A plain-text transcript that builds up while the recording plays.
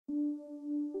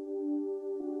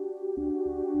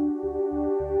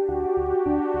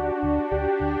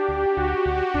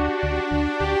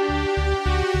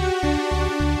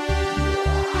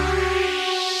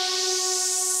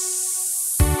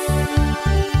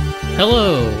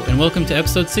Hello, and welcome to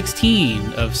episode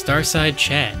 16 of Starside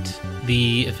Chat,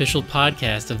 the official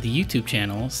podcast of the YouTube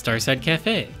channel Starside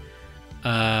Cafe.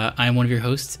 I'm one of your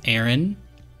hosts, Aaron,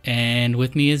 and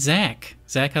with me is Zach.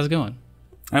 Zach, how's it going?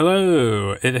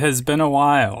 Hello. It has been a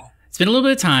while. It's been a little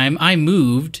bit of time. I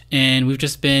moved, and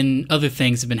other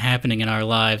things have been happening in our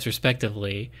lives,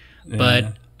 respectively. Yeah.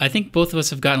 But I think both of us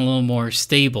have gotten a little more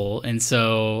stable, and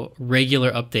so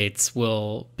regular updates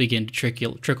will begin to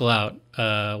trickle out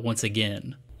once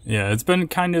again. Yeah, it's been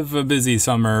kind of a busy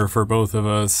summer for both of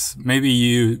us. Maybe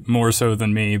you more so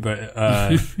than me, but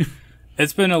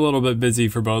it's been a little bit busy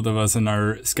for both of us, and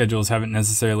our schedules haven't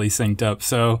necessarily synced up.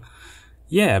 So,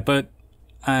 yeah, but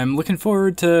I'm looking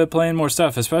forward to playing more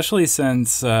stuff, especially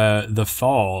since the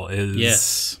fall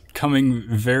is coming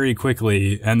very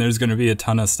quickly, and there's going to be a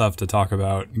ton of stuff to talk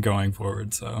about going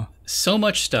forward. So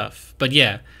much stuff. But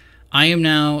yeah, I am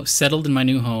now settled in my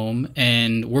new home,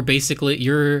 and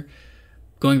you're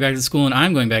going back to school and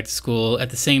I'm going back to school at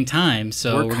the same time.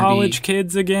 So we're college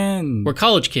kids again. We're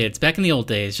college kids, back in the old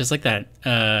days, just like that.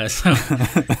 So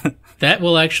that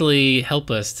will actually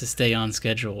help us to stay on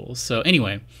schedule. So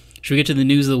anyway, should we get to the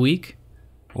news of the week?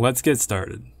 Let's get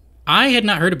started. I had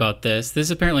not heard about this. This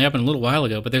apparently happened a little while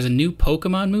ago, but there's a new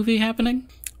Pokemon movie happening?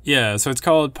 Yeah, so it's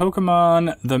called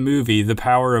Pokemon the Movie, The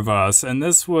Power of Us, and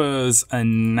this was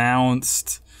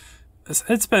announced,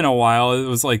 it's been a while, it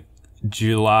was like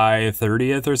July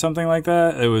 30th or something like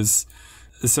that.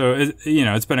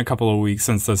 It's been a couple of weeks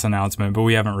since this announcement, but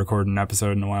we haven't recorded an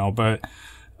episode in a while. But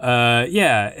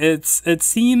it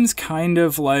seems kind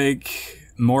of like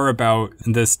more about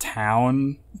this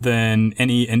town than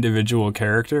any individual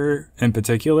character in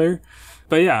particular.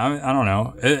 But yeah, I don't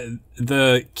know.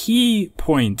 The key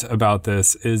point about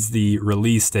this is the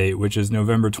release date, which is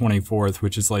November 24th,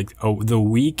 which is like the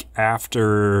week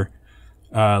after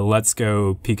Let's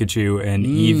Go Pikachu and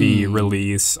Eevee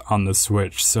release on the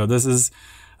Switch. So this is,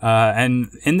 and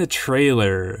in the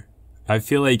trailer, I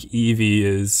feel like Eevee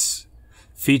is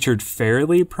featured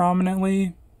fairly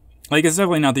prominently. Like, it's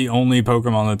definitely not the only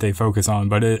Pokemon that they focus on,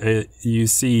 but you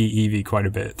see Eevee quite a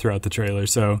bit throughout the trailer.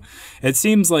 So it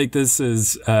seems like this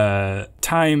is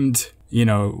timed,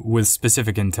 with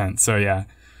specific intent. So yeah.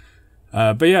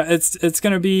 But yeah, it's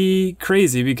going to be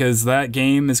crazy because that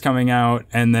game is coming out,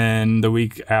 and then the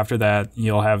week after that,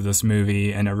 you'll have this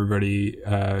movie, and everybody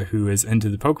who is into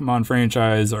the Pokemon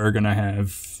franchise are going to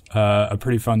have a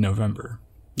pretty fun November.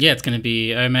 Yeah, it's going to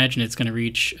be, I imagine it's going to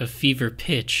reach a fever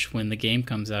pitch when the game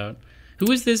comes out.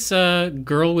 Who is this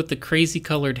girl with the crazy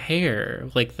colored hair,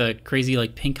 like the crazy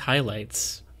pink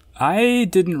highlights? I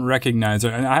didn't recognize her,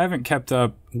 and I haven't kept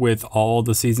up with all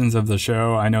the seasons of the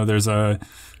show. I know there's a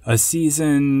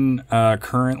season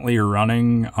currently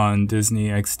running on Disney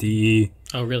XD.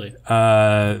 Oh, really?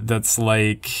 That's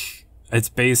it's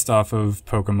based off of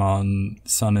Pokemon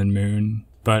Sun and Moon.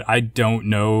 But I don't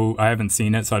know, I haven't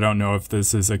seen it, so I don't know if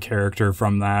this is a character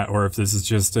from that or if this is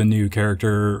just a new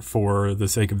character for the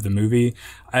sake of the movie.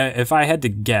 If I had to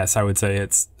guess, I would say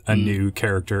it's a new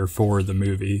character for the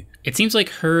movie. It seems like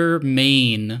her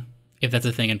main, if that's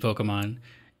a thing in Pokemon,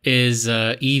 is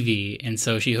Eevee, and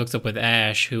so she hooks up with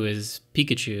Ash, who is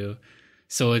Pikachu.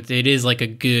 So it is like a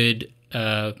good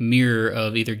mirror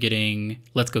of either getting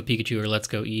Let's Go Pikachu or Let's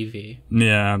Go Eevee.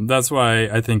 Yeah, that's why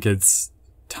I think it's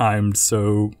timed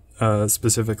so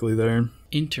specifically there.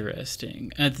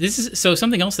 Interesting. This is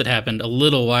something else that happened a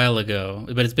little while ago,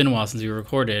 but it's been a while since we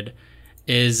recorded,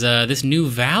 is this new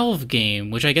Valve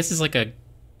game, which I guess is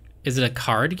is it a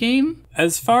card game?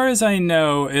 As far as I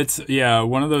know, it's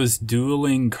one of those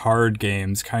dueling card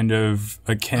games, kind of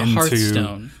akin to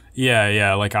Hearthstone.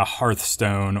 Yeah, like a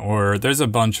Hearthstone, or there's a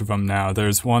bunch of them now.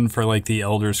 There's one for the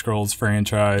Elder Scrolls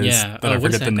franchise that I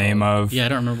forget the name of. Yeah, I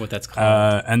don't remember what that's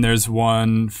called. And there's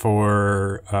one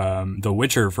for the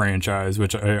Witcher franchise,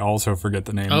 which I also forget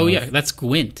the name of. Oh, yeah, that's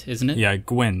Gwent, isn't it? Yeah,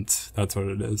 Gwent, that's what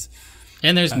it is.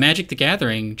 And there's Magic the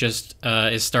Gathering just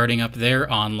is starting up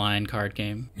their online card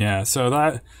game. Yeah, so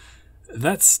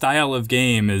that style of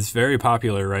game is very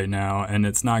popular right now, and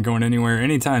it's not going anywhere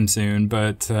anytime soon.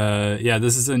 But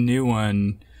this is a new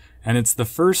one, and it's the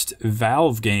first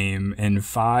Valve game in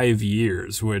 5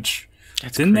 years. Which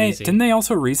that's crazy. Didn't they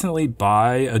also recently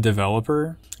buy a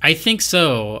developer? I think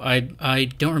so. I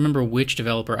don't remember which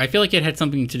developer. I feel like it had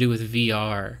something to do with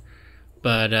VR,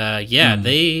 but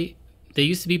they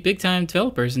used to be big time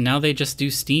developers, and now they just do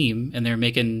Steam, and they're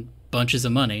making bunches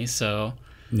of money. So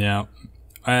yeah.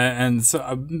 And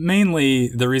so mainly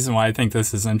the reason why I think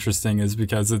this is interesting is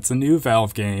because it's a new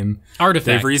Valve game. Artifact.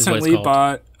 They've recently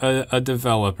bought a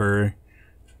developer,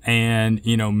 and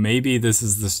maybe this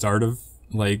is the start of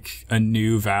like a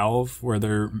new Valve where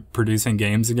they're producing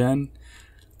games again,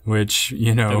 which,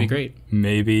 you know, that'd be great.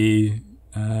 Maybe.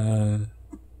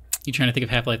 You trying to think of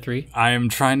Half-Life 3? I am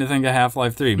trying to think of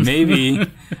Half-Life 3. Maybe.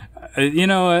 You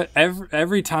know,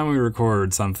 every time we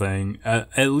record something,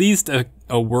 at least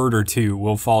a word or two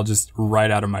will fall just right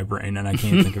out of my brain, and I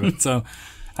can't think of it. So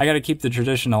I got to keep the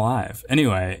tradition alive.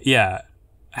 Anyway, yeah,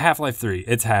 Half-Life 3,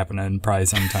 it's happening probably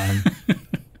sometime.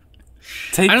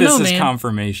 Take this as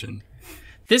confirmation.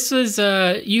 This was,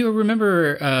 you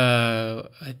remember,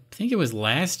 I think it was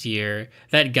last year,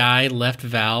 that guy left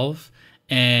Valve.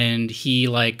 And he,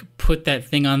 like, put that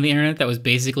thing on the internet that was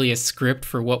basically a script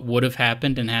for what would have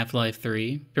happened in Half-Life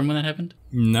 3. Remember when that happened?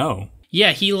 No.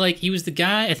 Yeah, he was the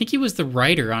guy, I think he was the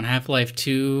writer on Half-Life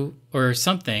 2 or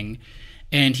something.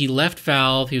 And he left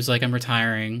Valve, he was like, I'm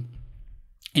retiring.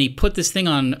 And he put this thing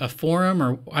on a forum,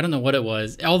 or I don't know what it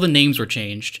was. All the names were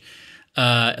changed.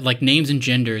 Like, names and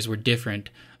genders were different.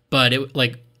 But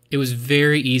it was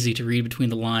very easy to read between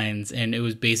the lines, and it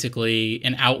was basically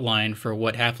an outline for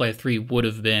what Half-Life 3 would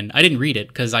have been. I didn't read it,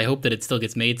 because I hope that it still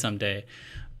gets made someday.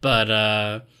 But,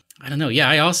 I don't know. Yeah,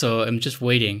 I also am just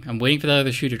waiting. I'm waiting for that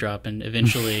other shoe to drop, and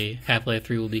eventually Half-Life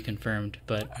 3 will be confirmed.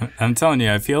 But I'm telling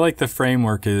you, I feel like the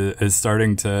framework is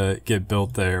starting to get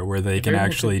built there, where they can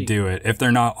actually do it, if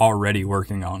they're not already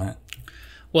working on it.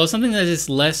 Well, something that is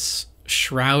less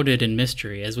shrouded in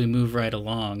mystery as we move right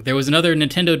along. There was another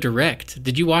Nintendo Direct.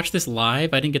 Did you watch this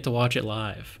live? I didn't get to watch it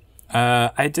live.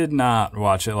 I did not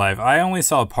watch it live. I only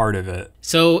saw part of it.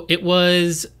 So it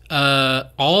was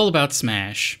all about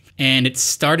Smash, and it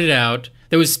started out,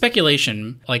 there was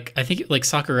speculation, like I think like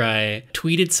Sakurai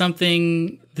tweeted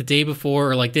something the day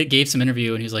before, or like gave some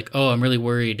interview, and he was like, oh, I'm really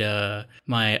worried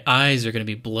my eyes are going to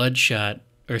be bloodshot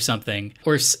or something,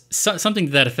 or something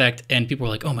to that effect, and people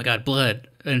were like, oh my god, blood.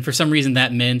 And for some reason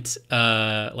that meant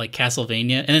like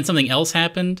Castlevania. And then something else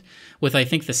happened with, I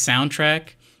think, the soundtrack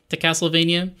to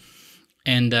Castlevania.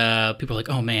 And people were like,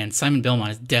 oh man, Simon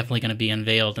Belmont is definitely going to be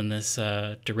unveiled in this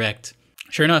Direct.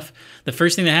 Sure enough, the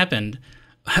first thing that happened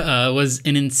was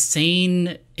an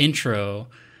insane intro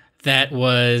that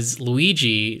was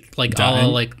Luigi, like,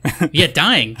 dying.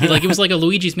 Dying. Like, it was like a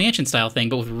Luigi's Mansion style thing,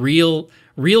 but with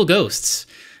real ghosts.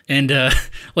 And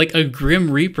like a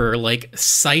Grim Reaper like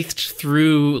scythed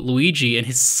through Luigi, and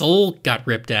his soul got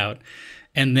ripped out.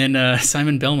 And then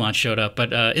Simon Belmont showed up.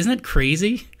 But isn't that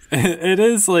crazy? It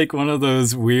is like one of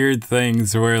those weird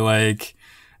things where, like,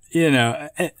 you know,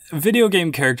 video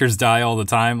game characters die all the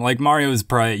time. Like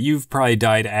you've probably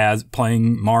died as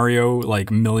playing Mario like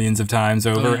millions of times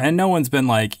over, and no one's been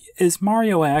like, is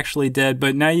Mario actually dead?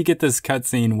 But now you get this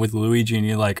cutscene with Luigi, and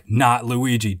you're like, not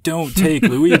Luigi, don't take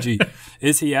Luigi.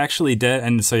 Is he actually dead?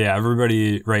 And so yeah,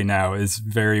 everybody right now is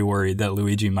very worried that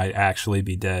Luigi might actually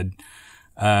be dead.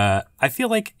 I feel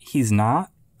like he's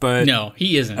not, but no,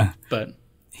 he isn't. But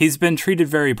he's been treated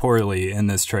very poorly in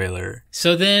this trailer.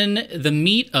 So then the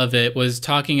meat of it was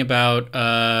talking about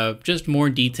just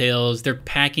more details. They're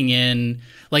packing in,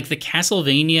 like, the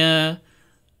Castlevania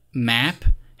map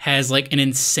has like an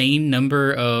insane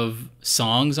number of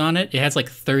songs on it. It has like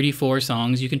 34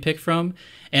 songs you can pick from.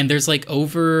 And there's like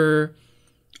over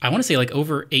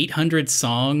 800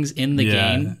 songs in the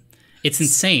game. It's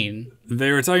insane.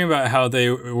 They were talking about how they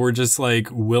were just like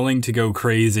willing to go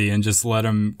crazy and just let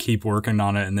them keep working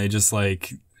on it. And they just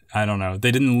like, I don't know,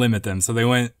 they didn't limit them. So they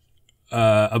went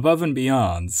above and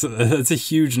beyond. So that's a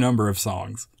huge number of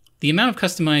songs. The amount of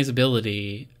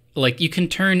customizability, like you can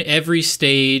turn every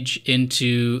stage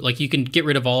into, like you can get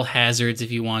rid of all hazards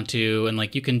if you want to. And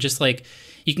like you can just like,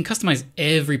 you can customize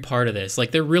every part of this.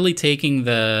 Like they're really taking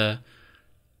the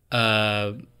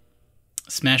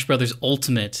Smash Brothers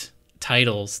Ultimate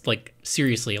titles like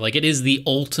seriously. Like it is the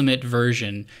ultimate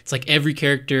version. It's like every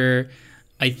character,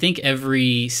 I think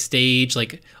every stage,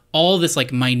 like all this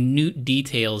like minute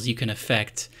details you can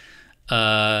affect.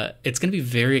 It's going to be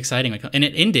very exciting. And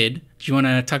it ended. Do you want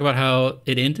to talk about how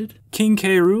it ended? King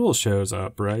K. Rool shows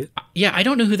up, right? Yeah, I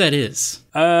don't know who that is.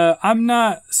 I'm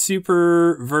not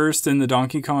super versed in the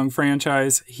Donkey Kong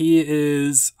franchise. He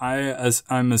is,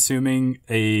 I'm assuming,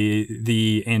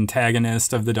 the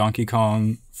antagonist of the Donkey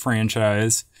Kong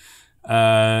franchise.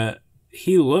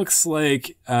 He looks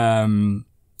like,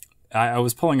 I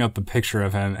was pulling up a picture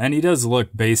of him, and he does look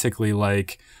basically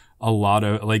like a lot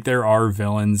of, like, there are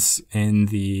villains in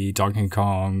the Donkey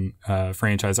Kong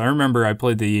franchise. I remember I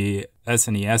played the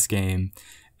SNES game,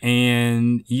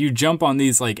 and you jump on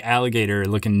these like alligator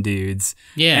looking dudes.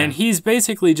 Yeah. And he's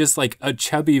basically just like a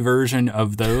chubby version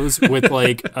of those with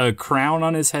like a crown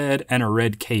on his head and a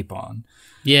red cape on.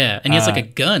 Yeah. And he has like a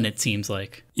gun, it seems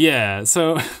like. Yeah.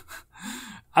 So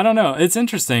I don't know. It's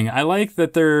interesting. I like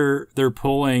that they're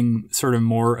pulling sort of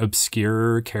more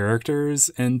obscure characters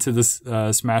into this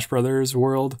Smash Brothers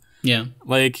world. Yeah.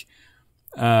 Like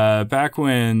back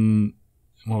when,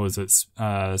 what was it?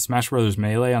 Smash Brothers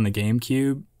Melee on the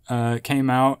GameCube came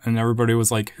out, and everybody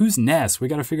was like, "Who's Ness? We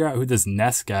got to figure out who this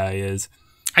Ness guy is."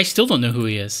 I still don't know who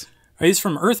he is. He's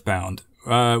from Earthbound,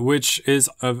 which is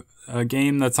a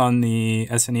game that's on the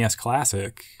SNES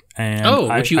Classic. And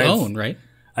which you own, right?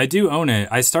 I do own it.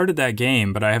 I started that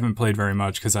game, but I haven't played very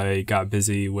much because I got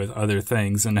busy with other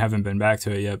things and haven't been back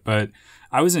to it yet. But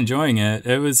I was enjoying it.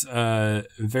 It was a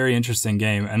very interesting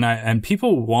game, and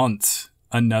people want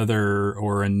another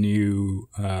or a new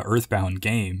Earthbound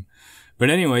game. But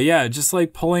anyway, yeah, just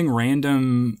like pulling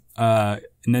random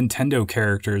Nintendo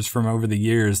characters from over the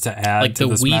years to add like to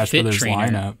the Smash Brothers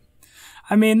lineup.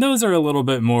 I mean, those are a little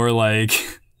bit more like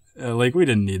we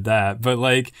didn't need that, but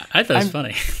like I thought it was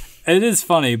funny. It is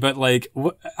funny, but like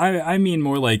I mean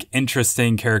more like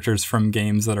interesting characters from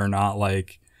games that are not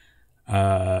like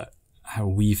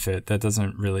Wii Fit. That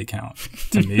doesn't really count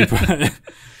to me.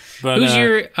 But who's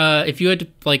your if you had to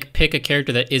like pick a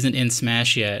character that isn't in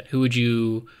Smash yet, who would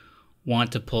you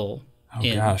want to pull?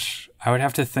 Gosh, I would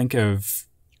have to think of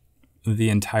the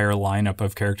entire lineup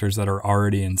of characters that are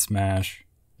already in Smash.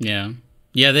 Yeah,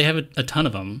 they have a ton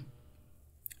of them.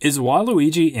 Is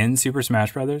Waluigi in Super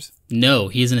Smash Brothers? No,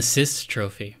 he's an assist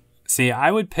trophy. See,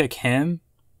 I would pick him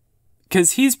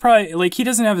because he's probably like he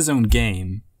doesn't have his own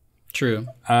game. True.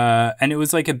 And it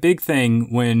was like a big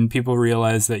thing when people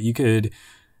realized that you could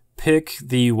pick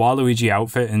the Waluigi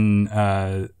outfit in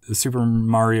Super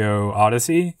Mario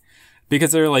Odyssey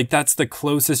because they're like, that's the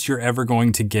closest you're ever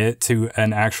going to get to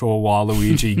an actual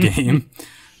Waluigi game.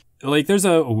 Like, there's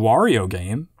a Wario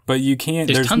game, but you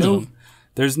can't. There's tons of them.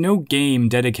 There's no game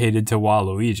dedicated to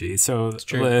Waluigi, so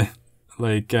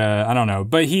I don't know.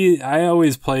 But I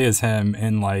always play as him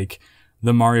in like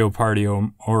the Mario Party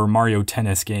or Mario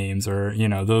Tennis games, or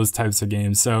those types of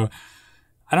games. So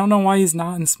I don't know why he's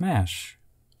not in Smash.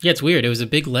 Yeah, it's weird. It was a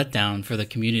big letdown for the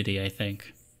community, I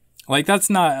think. Like that's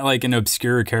not like an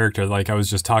obscure character like I was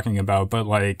just talking about, but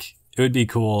like it would be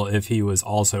cool if he was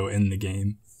also in the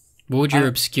game. What would your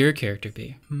obscure character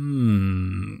be?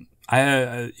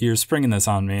 You're springing this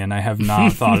on me, and I have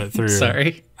not thought it through.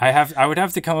 Sorry. I would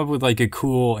have to come up with like a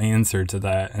cool answer to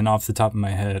that, and off the top of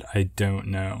my head, I don't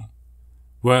know.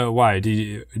 Well, why?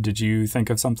 Did you think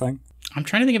of something? I'm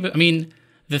trying to think of it. I mean,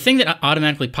 the thing that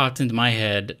automatically popped into my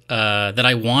head that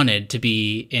I wanted to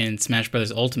be in Smash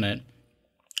Bros. Ultimate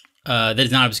that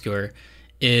is not obscure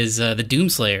is the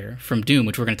Doomslayer from Doom,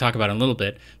 which we're going to talk about in a little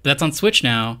bit. But that's on Switch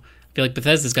now. I feel like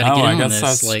Bethesda's got to get in on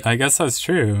this. I guess that's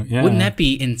true. Yeah. Wouldn't that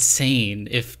be insane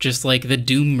if just like the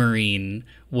Doom Marine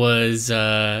was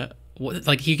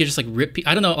like he could just like rip?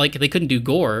 I don't know. Like they couldn't do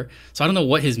gore, so I don't know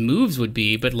what his moves would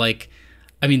be. But like,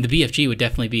 I mean, the BFG would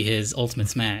definitely be his ultimate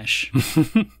smash.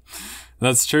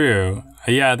 That's true.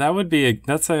 Yeah,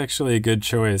 that's actually a good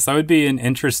choice. That would be an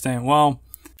interesting. Well,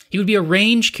 he would be a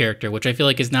range character, which I feel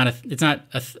like it's not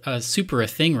a super a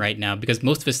thing right now because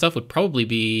most of his stuff would probably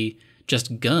be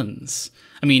just guns.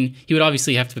 I mean, he would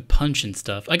obviously have to punch and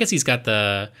stuff. I guess he's got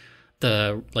the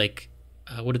like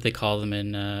what did they call them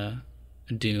in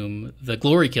Doom? The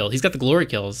glory kill. He's got the glory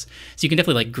kills, so you can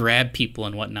definitely like grab people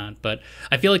and whatnot. But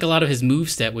I feel like a lot of his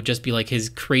moveset would just be like his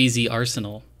crazy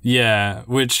arsenal. Yeah,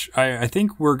 which I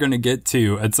think we're going to get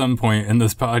to at some point in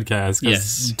this podcast.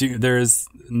 Yes. There's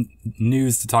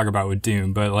news to talk about with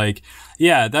Doom, but like,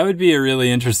 yeah, that would be a really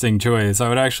interesting choice. I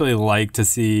would actually like to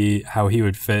see how he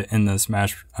would fit in the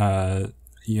Smash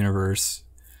universe.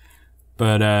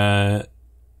 But I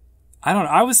don't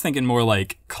know. I was thinking more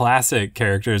like classic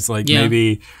characters, like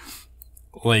maybe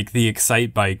like the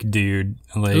Excite Bike dude.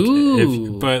 Like,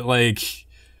 but like,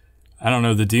 I don't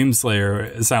know, the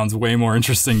Doomslayer sounds way more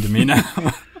interesting to me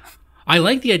now. I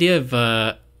like the idea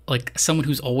of like someone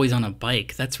who's always on a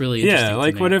bike. That's really interesting. Yeah,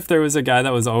 like what if there was a guy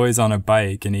that was always on a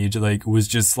bike and he like was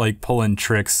just like pulling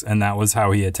tricks and that was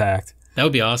how he attacked? That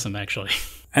would be awesome, actually.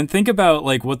 And think about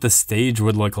like what the stage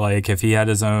would look like if he had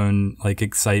his own like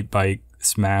Excite Bike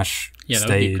Smash stage. That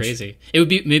would be crazy. It would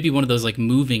be maybe one of those like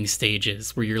moving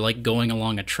stages where you're like going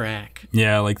along a track.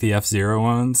 Yeah, like the F-Zero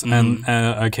ones. And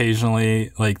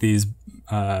occasionally like these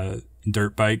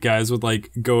dirt bike guys would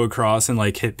like go across and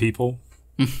like hit people.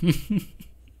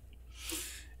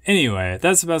 Anyway,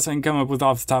 that's the best I can come up with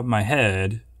off the top of my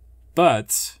head.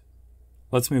 But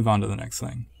let's move on to the next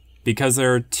thing. Because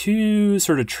there are two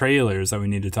sort of trailers that we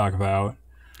need to talk about.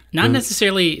 Not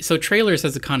necessarily. So trailers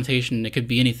has a connotation. It could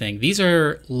be anything. These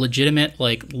are legitimate,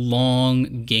 like,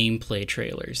 long gameplay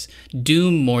trailers.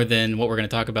 Doom more than what we're going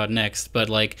to talk about next. But,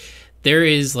 like, there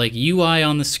is like UI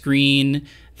on the screen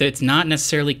that's not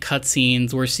necessarily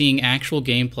cutscenes. We're seeing actual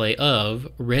gameplay of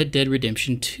Red Dead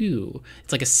Redemption 2.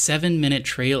 It's like a 7-minute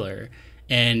trailer.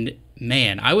 And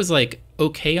man, I was like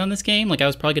okay on this game. Like I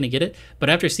was probably going to get it. But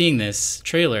after seeing this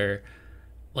trailer,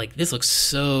 like this looks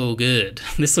so good.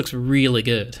 This looks really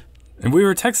good. And we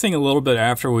were texting a little bit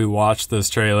after we watched this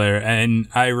trailer, and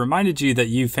I reminded you that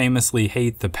you famously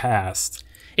hate the past.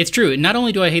 It's true. Not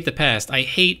only do I hate the past, I'm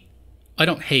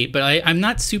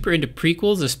not super into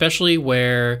prequels, especially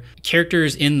where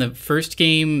characters in the first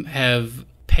game have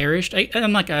perished.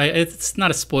 It's not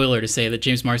a spoiler to say that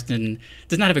James Marsden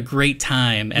does not have a great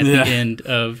time at the end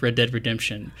of Red Dead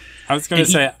Redemption. I was going to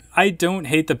say, I don't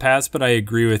hate the past, but I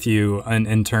agree with you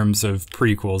in terms of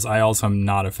prequels. I also am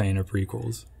not a fan of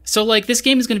prequels. So, like, this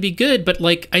game is going to be good, but,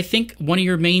 like, I think one of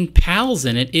your main pals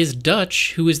in it is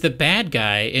Dutch, who is the bad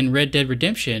guy in Red Dead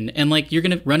Redemption. And, like, you're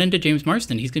going to run into James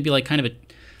Marsden. He's going to be, like, kind of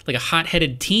a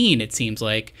hot-headed teen, it seems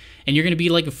like. And you're going to be,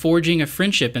 like, forging a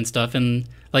friendship and stuff. And,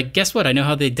 like, guess what? I know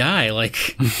how they die.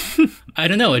 Like, I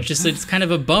don't know. It's kind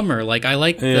of a bummer. Like, I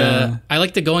like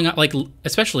the going out, like,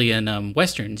 especially in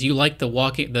Westerns. You like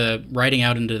the riding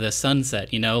out into the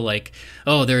sunset, you know? Like,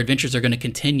 oh, their adventures are going to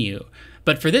continue.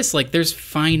 But for this, like, there's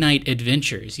finite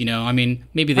adventures, you know? I mean,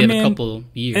 maybe they have a couple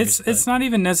years. It's not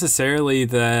even necessarily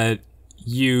that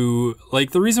you... Like,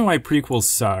 the reason why prequels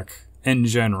suck in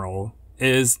general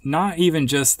is not even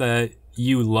just that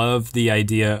you love the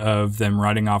idea of them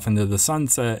riding off into the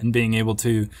sunset and being able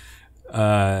to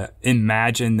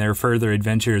imagine their further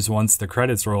adventures once the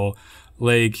credits roll.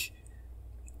 Like,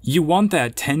 you want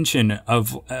that tension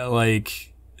of,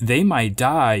 like, they might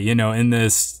die, you know, in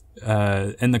this...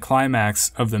 in the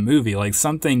climax of the movie, like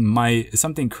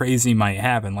something crazy might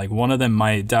happen, like one of them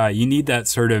might die. You need that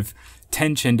sort of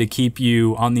tension to keep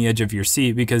you on the edge of your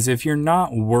seat, because if you're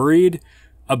not worried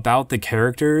about the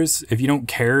characters, if you don't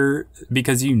care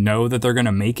because you know that they're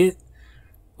gonna make it,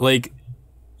 like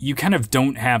you kind of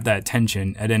don't have that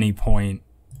tension at any point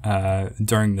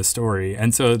during the story.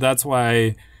 And so that's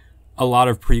why a lot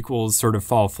of prequels sort of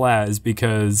fall flat, is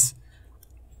because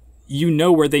you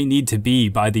know where they need to be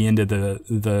by the end of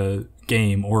the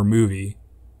game or movie.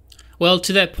 Well,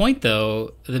 to that point,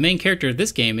 though, the main character of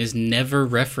this game is never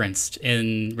referenced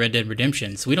in Red Dead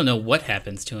Redemption, so we don't know what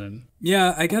happens to him.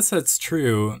 Yeah, I guess that's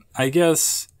true. I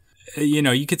guess, you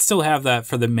know, you could still have that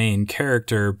for the main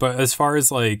character, but as far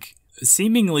as, like,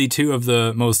 seemingly two of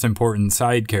the most important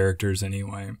side characters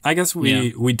anyway, I guess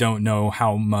we don't know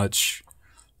how much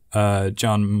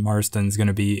John Marston's going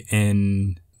to be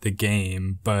in the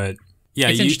game, but yeah,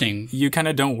 it's interesting. You kind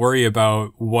of don't worry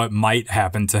about what might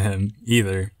happen to him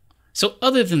either. So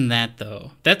other than that,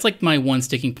 though, that's like my one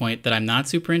sticking point that I'm not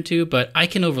super into, but I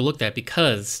can overlook that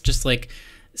because just like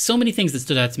so many things that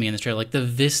stood out to me in this trailer, like the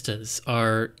vistas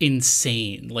are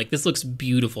insane. Like this looks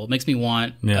beautiful. It makes me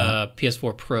want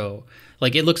PS4 Pro.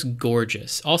 Like it looks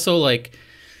gorgeous. Also, like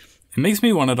it makes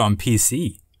me want it on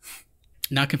PC.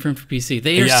 Not confirmed for PC.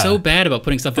 They are so bad about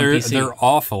putting stuff on PC. They're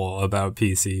awful about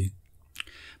PC.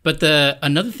 But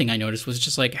another thing I noticed was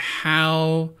just like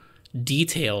how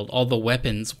detailed all the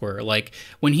weapons were. Like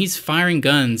when he's firing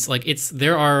guns, like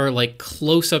there are like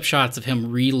close-up shots of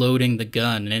him reloading the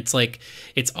gun, and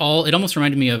it almost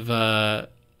reminded me of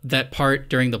that part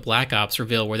during the Black Ops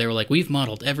reveal where they were like, we've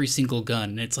modeled every single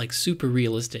gun, and it's like super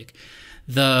realistic.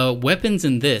 The weapons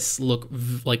in this look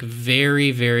like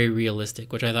very, very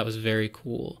realistic, which I thought was very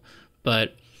cool.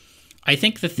 But I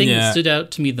think the thing that stood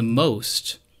out to me the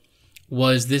most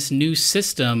was this new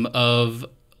system of,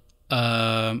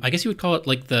 I guess you would call it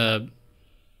like the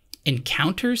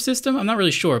encounter system. I'm not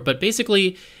really sure. But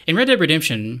basically, in Red Dead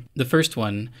Redemption, the first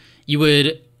one, you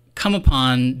would come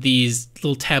upon these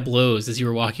little tableaus as you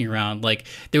were walking around. Like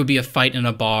there would be a fight in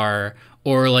a bar,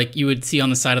 or like you would see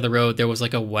on the side of the road, there was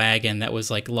like a wagon that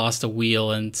was like lost a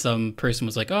wheel and some person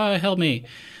was like, oh, help me.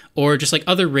 Or just like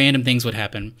other random things would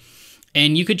happen.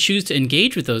 And you could choose to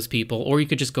engage with those people, or you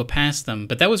could just go past them.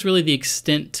 But that was really the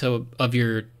extent of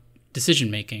your decision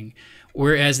making.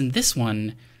 Whereas in this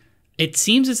one, it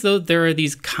seems as though there are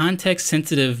these context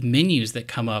sensitive menus that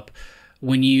come up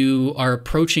when you are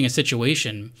approaching a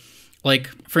situation. Like,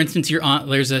 for instance,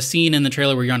 there's a scene in the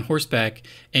trailer where you're on horseback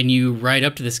and you ride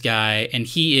up to this guy and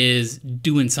he is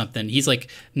doing something. He's like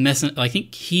I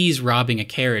think he's robbing a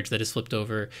carriage that is flipped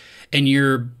over. And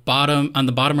on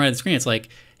the bottom right of the screen, it's like,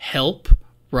 help,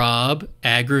 rob,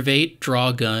 aggravate, draw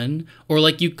a gun. Or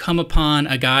like you come upon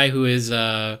a guy who is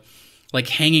like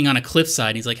hanging on a cliffside.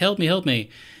 And he's like, help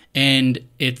me. And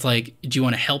it's like, do you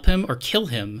want to help him or kill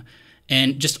him?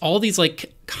 And just all these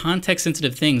like context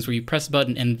sensitive things where you press a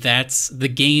button and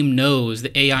the game knows,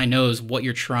 the AI knows what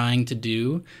you're trying to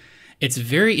do. it's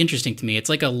very interesting to me. It's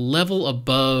like a level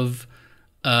above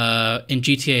in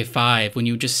GTA 5 when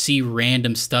you just see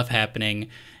random stuff happening.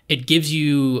 It gives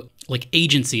you like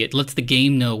agency. It lets the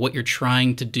game know what you're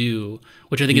trying to do,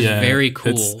 which I think is very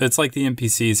cool. It's like the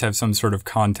NPCs have some sort of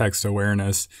context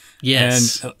awareness.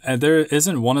 Yes. And there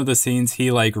isn't one of the scenes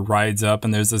he like rides up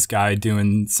and there's this guy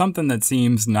doing something that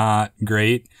seems not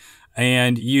great.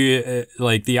 And you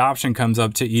like the option comes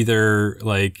up to either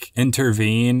like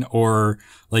intervene or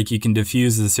like you can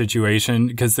diffuse the situation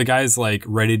because the guy's like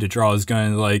ready to draw his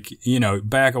gun, like, you know,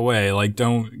 back away, like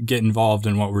don't get involved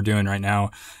in what we're doing right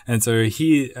now. And so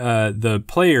the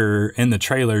player in the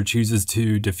trailer chooses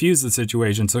to diffuse the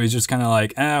situation. So he's just kind of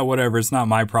like, whatever, it's not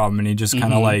my problem. And he just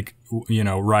kind of like, you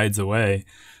know, rides away.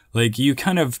 Like you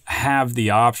kind of have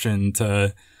the option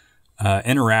to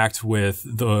interact with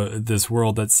this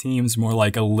world that seems more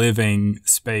like a living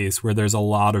space where there's a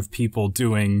lot of people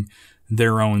doing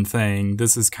their own thing.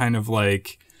 This is kind of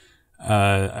like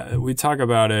we talk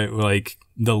about it like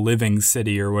the living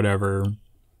city or whatever,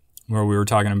 where we were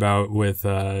talking about with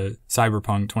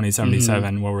Cyberpunk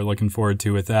 2077, what we're looking forward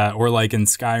to with that, or like in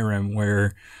Skyrim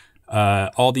where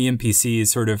all the NPCs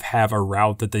sort of have a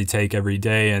route that they take every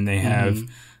day, and they have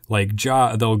like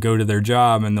they'll go to their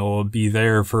job and they'll be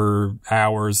there for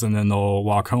hours and then they'll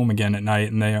walk home again at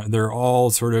night, and they're all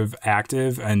sort of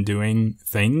active and doing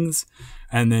things,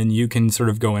 and then you can sort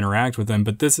of go interact with them.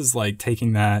 But this is like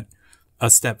taking that a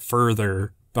step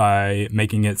further by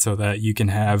making it so that you can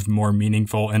have more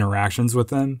meaningful interactions with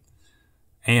them,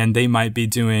 and they might be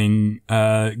doing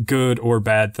good or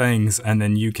bad things, and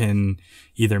then you can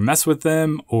either mess with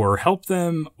them or help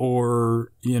them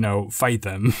or, you know, fight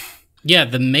them. Yeah,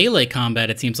 the melee combat,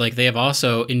 it seems like they have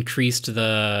also increased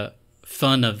the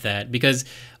fun of that, because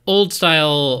old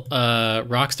style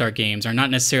Rockstar games are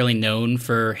not necessarily known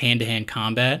for hand-to-hand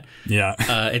combat. Yeah.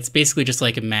 It's basically just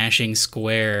like mashing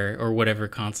square or whatever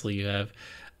console you have.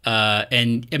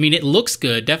 And I mean, it looks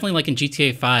good. Definitely like in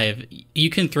GTA 5, you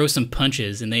can throw some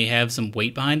punches and they have some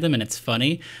weight behind them and it's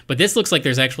funny. But this looks like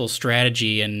there's actual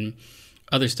strategy and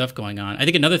other stuff going on. I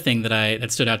think another thing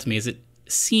that stood out to me is it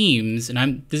seems,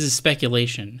 and this is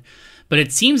speculation, but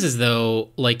it seems as though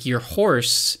like your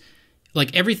horse,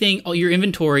 like everything, all your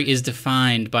inventory is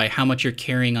defined by how much you're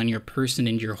carrying on your person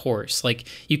and your horse. Like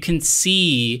you can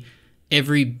see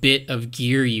every bit of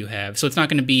gear you have. So it's not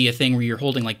going to be a thing where you're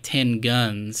holding like 10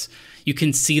 guns. You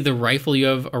can see the rifle you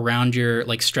have around your,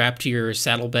 like strapped to your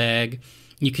saddlebag.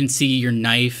 You can see your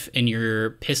knife and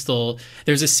your pistol.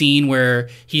 There's a scene where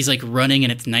he's like running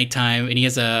and it's nighttime and he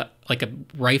has a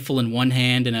rifle in one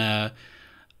hand and a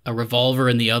revolver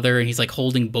in the other, and he's like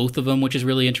holding both of them, which is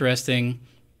really interesting.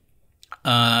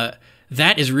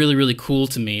 That is really, really cool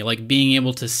to me, like being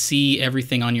able to see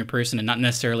everything on your person and not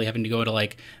necessarily having to go to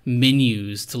like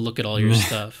menus to look at all your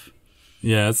stuff.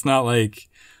 Yeah, it's not like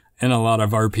in a lot of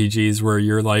RPGs where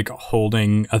you're like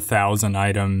holding 1,000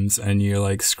 items and you're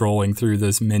like scrolling through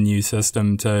this menu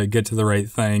system to get to the right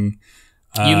thing.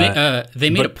 They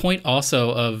made a point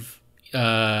also of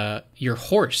your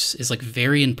horse is like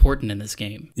very important in this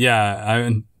game. Yeah,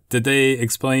 did they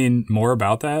explain more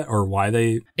about that or why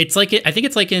they? It's like I think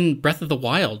it's like in Breath of the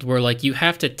Wild where like you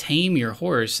have to tame your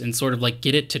horse and sort of like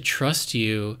get it to trust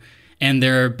you, and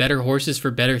there are better horses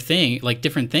for better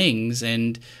different things,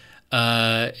 and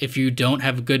if you don't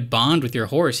have a good bond with your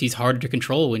horse, he's harder to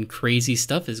control when crazy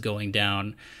stuff is going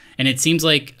down. And it seems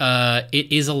like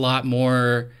it is a lot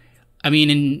more. I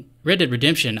mean, in Red Dead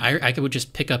Redemption, I would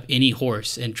just pick up any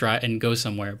horse and try and go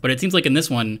somewhere. But it seems like in this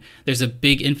one, there's a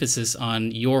big emphasis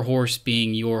on your horse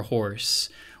being your horse,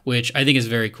 which I think is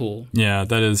very cool. Yeah,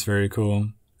 that is very cool.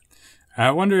 I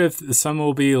wonder if some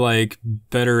will be like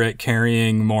better at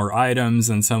carrying more items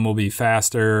and some will be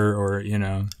faster, or, you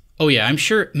know. Oh yeah, I'm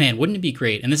sure. Man, wouldn't it be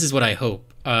great? And this is what I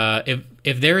hope.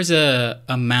 If there's a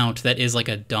mount that is like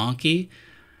a donkey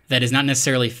that is not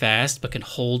necessarily fast but can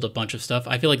hold a bunch of stuff,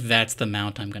 I feel like that's the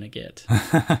mount I'm going to get.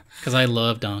 Because I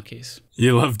love donkeys.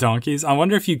 You love donkeys? I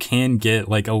wonder if you can get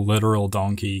like a literal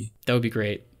donkey. That would be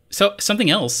great. So something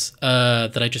else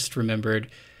that I just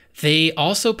remembered, they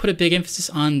also put a big emphasis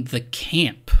on the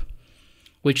camp,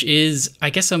 which is, I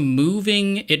guess,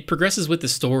 it progresses with the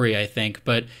story, I think,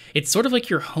 but it's sort of like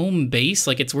your home base.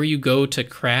 Like it's where you go to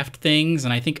craft things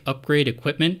and I think upgrade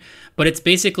equipment, but it's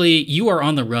basically, you are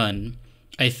on the run,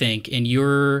 I think, and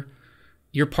you're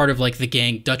part of like the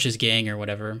gang, Dutch's gang or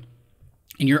whatever,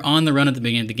 and you're on the run at the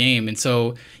beginning of the game, and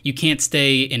so you can't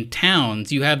stay in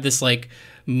towns. You have this like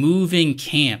moving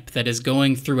camp that is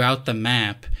going throughout the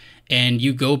map, and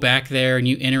you go back there and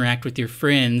you interact with your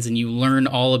friends and you learn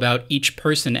all about each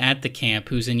person at the camp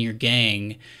who's in your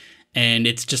gang, and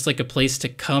it's just like a place to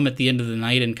come at the end of the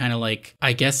night and kind of like,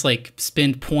 I guess, like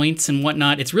spend points and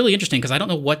whatnot. It's really interesting because I don't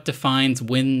know what defines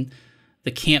when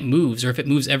the camp moves, or if it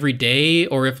moves every day,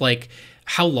 or if like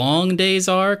how long days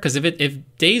are. Because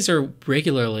if days are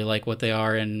regularly like what they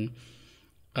are in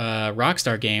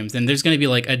Rockstar games, then there's going to be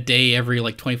like a day every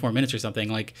like 24 minutes or something.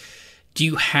 Like, do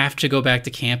you have to go back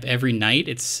to camp every night?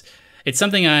 It's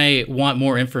something I want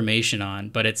more information on,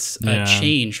 but it's a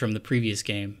change from the previous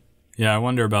game. Yeah, I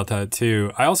wonder about that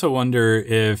too. I also wonder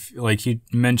if, like you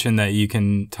mentioned that you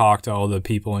can talk to all the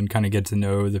people and kind of get to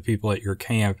know the people at your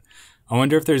camp. I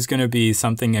wonder if there's going to be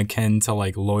something akin to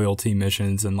like loyalty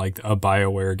missions in like a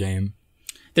BioWare game.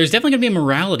 There's definitely going to be a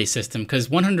morality system, because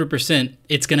 100%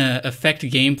 it's going to affect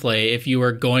gameplay if you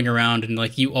are going around and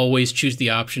like you always choose the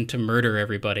option to murder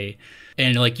everybody.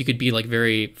 And like you could be like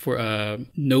very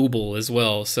noble as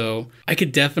well. So I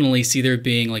could definitely see there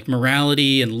being like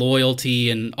morality and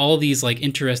loyalty and all these like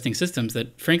interesting systems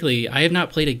that, frankly, I have not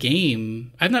played a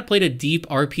game. I've not played a deep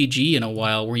RPG in a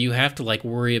while where you have to like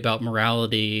worry about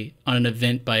morality on an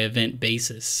event by event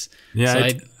basis. Yeah,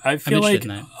 so I feel like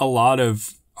a lot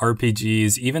of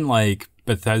RPGs, even like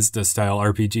Bethesda style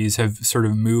RPGs, have sort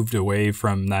of moved away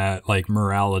from that like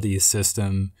morality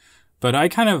system. But I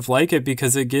kind of like it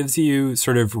because it gives you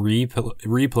sort of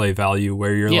replay value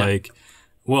where you're like,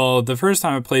 well, the first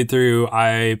time I played through,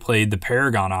 I played the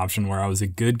Paragon option where I was a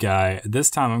good guy.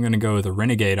 This time I'm going to go with the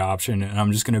Renegade option, and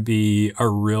I'm just going to be a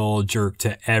real jerk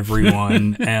to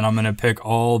everyone, and I'm going to pick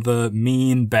all the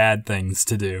mean, bad things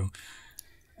to do.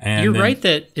 And you're right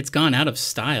that it's gone out of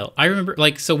style. I remember,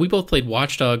 like, so we both played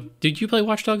Watch Dogs. Did you play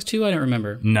Watch Dogs 2? I don't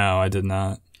remember. No, I did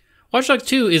not. Watch Dogs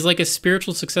 2 is like a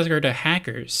spiritual successor to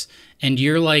Hackers, and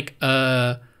you're like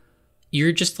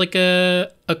you're just like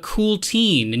a cool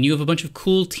teen, and you have a bunch of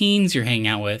cool teens you're hanging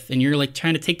out with, and you're like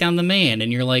trying to take down the man,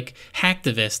 and you're like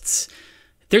hacktivists.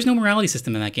 There's no morality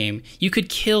system in that game. You could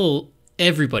kill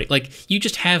everybody. Like, you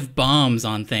just have bombs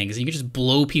on things, and you can just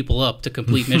blow people up to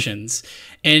complete missions,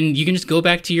 and you can just go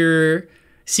back to your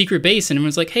secret base, and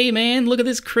everyone's like, hey man, look at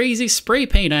this crazy spray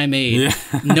paint I made.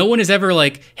 No one is ever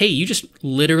like, hey, you just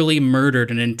literally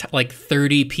murdered like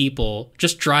 30 people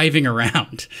just driving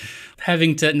around,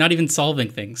 having to not even solving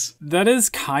things. That is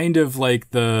kind of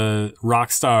like the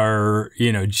Rockstar,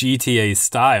 GTA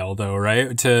style though,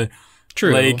 right?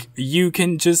 True. Like, you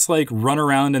can just like run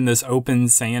around in this open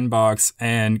sandbox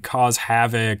and cause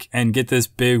havoc and get this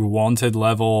big wanted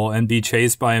level and be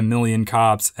chased by a million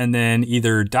cops and then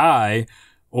either die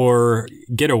or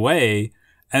get away,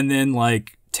 and then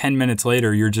like 10 minutes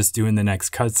later you're just doing the next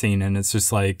cutscene, and it's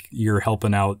just like you're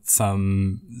helping out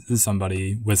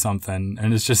somebody with something,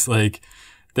 and it's just like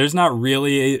there's not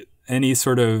really any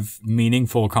sort of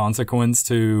meaningful consequence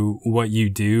to what you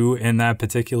do in that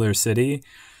particular city.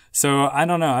 So I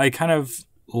don't know, I kind of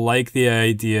like the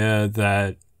idea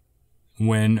that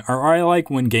I like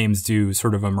when games do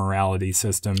sort of a morality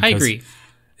system. I agree.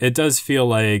 It does feel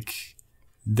like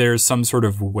there's some sort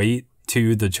of weight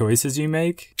to the choices you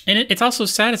make. And it's also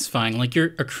satisfying. Like,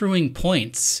 you're accruing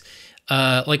points.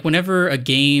 Like, whenever a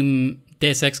game,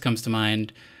 Deus Ex comes to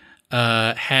mind,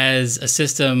 has a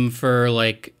system for,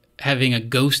 like, having a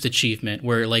ghost achievement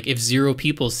where, like, if 0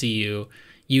 people see you,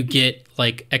 you get,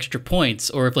 like, extra points.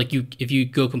 Or if you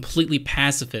go completely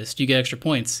pacifist, you get extra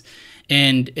points.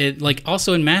 And it, like,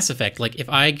 also in Mass Effect, like, if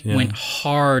I went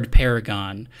hard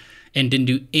Paragon and didn't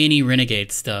do any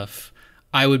Renegade stuff,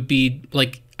 I would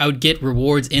get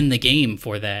rewards in the game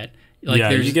for that. Like,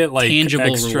 there's you get like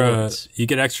tangible rewards. You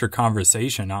get extra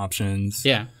conversation options.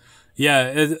 Yeah.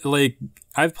 Yeah, like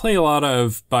I've played a lot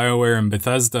of BioWare and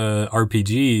Bethesda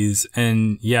RPGs,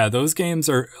 and yeah, those games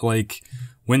are like,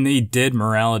 when they did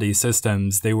morality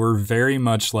systems, they were very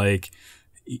much like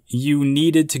you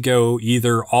needed to go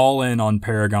either all in on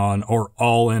Paragon or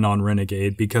all in on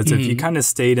Renegade, because if you kind of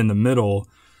stayed in the middle,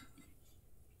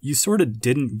 you sort of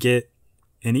didn't get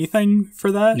anything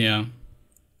for that. Yeah.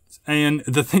 And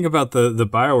the thing about the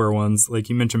BioWare ones, like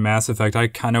you mentioned Mass Effect, I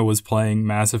kind of was playing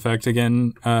Mass Effect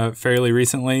again fairly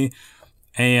recently,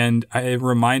 and it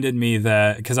reminded me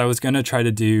that, because I was going to try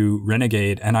to do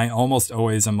Renegade, and I almost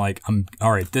always am like,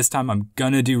 all right, this time I'm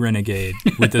going to do Renegade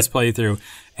with this playthrough.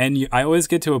 And I always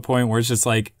get to a point where it's just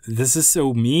like, this is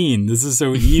so mean, this is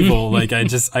so evil, like I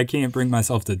can't bring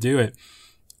myself to do it.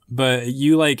 But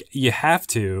you have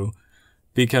to,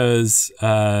 because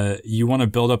you want to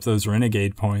build up those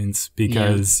Renegade points,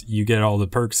 because you get all the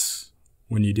perks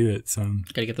when you do it. So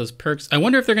gotta get those perks. I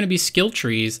wonder if they're going to be skill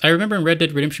trees. I remember in Red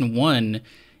Dead Redemption 1,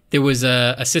 there was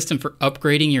a system for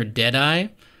upgrading your Deadeye,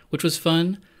 which was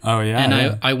fun. Oh, yeah.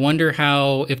 And I wonder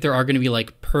if there are going to be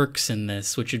like perks in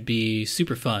this, which would be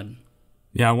super fun.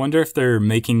 Yeah, I wonder if they're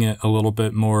making it a little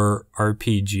bit more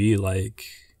RPG like.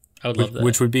 I would love that.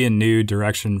 Which would be a new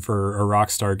direction for a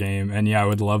Rockstar game, and yeah, I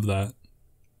would love that.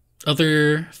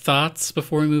 Other thoughts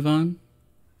before we move on?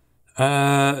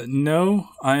 No,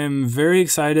 I am very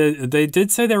excited. They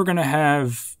did say they were going to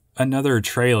have another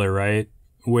trailer, right?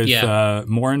 With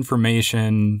more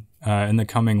information in the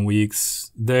coming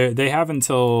weeks. They have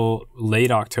until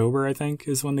late October, I think,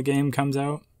 is when the game comes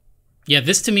out. Yeah,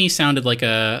 this to me sounded like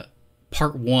a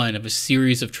part one of a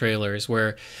series of trailers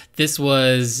where this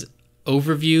was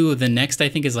overview. The next, I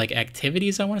think, is like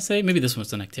activities, I want to say. Maybe this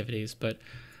one's on activities, but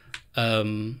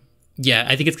yeah,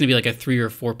 I think it's going to be like a 3 or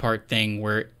 4 part thing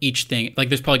where each thing, like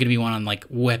there's probably going to be one on like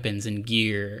weapons and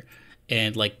gear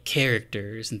and like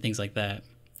characters and things like that.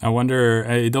 I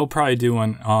wonder, they'll probably do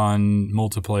one on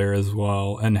multiplayer as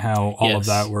well and how all of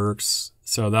that works.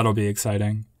 So that'll be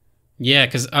exciting. Yeah,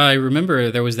 because I remember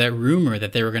there was that rumor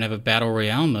that they were going to have a Battle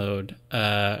Royale mode,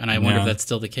 and I wonder if that's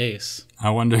still the case.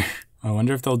 I wonder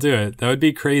if they'll do it. That would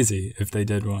be crazy if they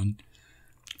did one.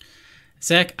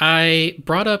 Zach, I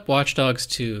brought up Watch Dogs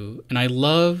 2, and I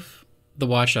love the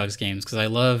Watch Dogs games because I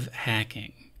love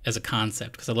hacking as a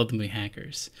concept, because I love the movie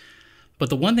Hackers.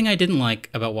 But the one thing I didn't like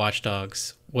about Watch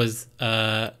Dogs was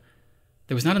there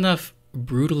was not enough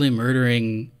brutally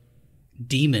murdering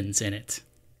demons in it.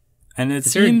 And it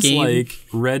seems like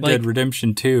Red Dead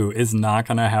Redemption 2 is not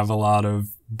going to have a lot of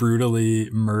brutally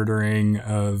murdering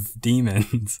of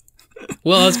demons.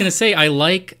 Well, I was going to say, I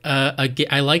liked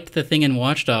the thing in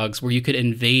Watch Dogs where you could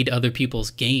invade other people's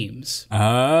games.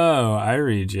 Oh, I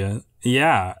read you.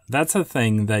 Yeah, that's a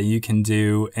thing that you can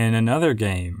do in another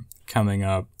game coming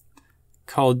up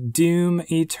called Doom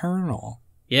Eternal.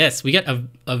 Yes, we got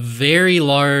a very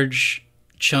large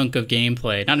chunk of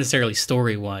gameplay, not necessarily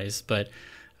story-wise, but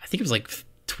I think it was like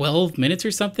 12 minutes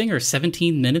or something, or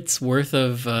 17 minutes worth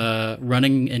of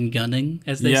running and gunning,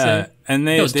 as they say. Yeah, and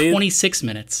it was 26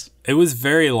 minutes. It was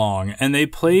very long, and they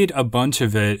played a bunch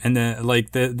of it, and then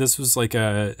this was like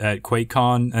at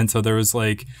QuakeCon, and so there was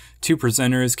like 2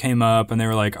 presenters came up, and they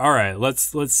were like, "All right,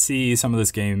 let's see some of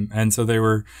this game," and so they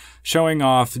were showing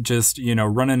off just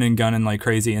running and gunning like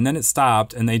crazy, and then it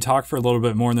stopped, and they talked for a little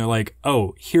bit more, and they're like,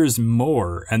 "Oh, here's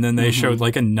more," and then they showed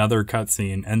like another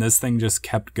cutscene, and this thing just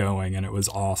kept going, and it was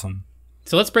awesome.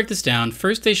 So let's break this down.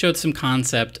 First, they showed some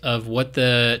concept of what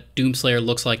the Doomslayer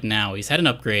looks like now. He's had an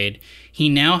upgrade. He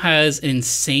now has an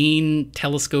insane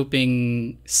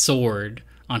telescoping sword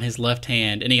on his left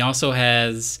hand, and he also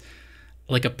has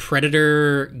like a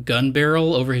Predator gun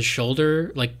barrel over his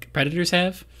shoulder, like Predators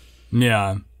have.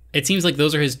 Yeah. It seems like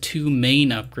those are his 2 main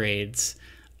upgrades.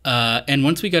 And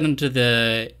once we got into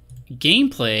the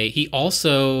gameplay, he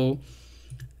also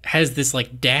has this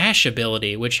like dash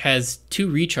ability, which has 2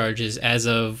 recharges as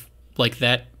of like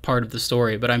that part of the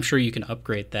story, but I'm sure you can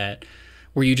upgrade that,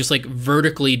 where you just like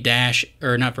vertically dash,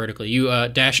 or not vertically, you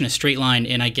dash in a straight line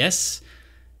in, I guess,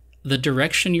 the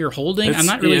direction you're holding. I'm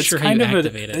not really sure how you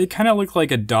activate it. It kind of looked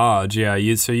like a dodge,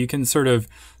 yeah. So you can sort of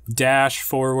dash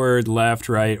forward, left,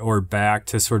 right, or back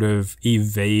to sort of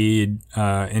evade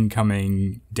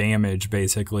incoming damage,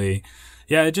 basically.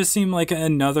 Yeah, it just seemed like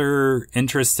another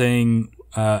interesting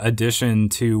addition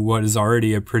to what is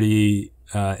already a pretty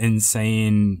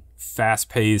insane,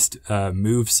 fast-paced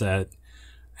moveset.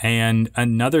 And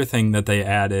another thing that they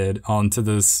added onto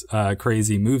this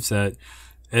crazy moveset,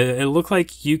 it looked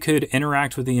like you could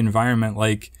interact with the environment.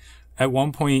 Like at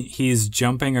one point, he's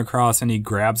jumping across and he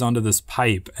grabs onto this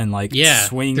pipe and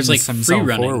swings like himself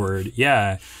forward.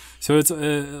 Yeah, so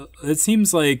it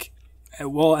seems like.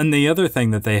 Well, and the other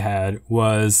thing that they had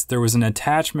was there was an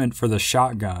attachment for the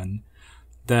shotgun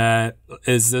that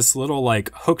is this little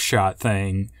like hook shot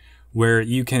thing where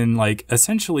you can like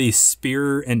essentially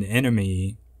spear an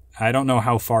enemy. I don't know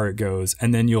how far it goes,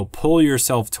 and then you'll pull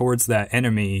yourself towards that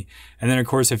enemy, and then of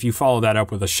course if you follow that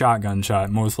up with a shotgun shot,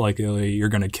 most likely you're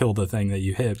going to kill the thing that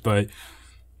you hit. But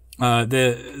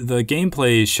the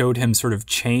gameplay showed him sort of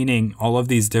chaining all of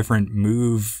these different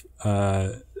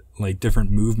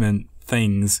different movement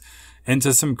things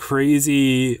into some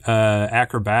crazy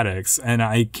acrobatics, and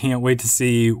I can't wait to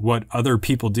see what other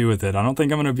people do with it. I don't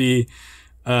think I'm going to be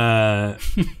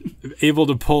able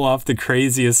to pull off the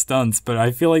craziest stunts, but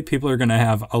I feel like people are going to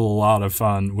have a lot of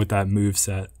fun with that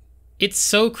moveset. It's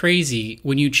so crazy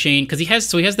when you chain, because he has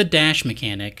the dash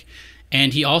mechanic,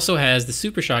 and he also has the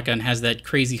super shotgun has that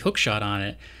crazy hook shot on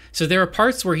it. So there are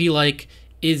parts where he like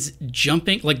is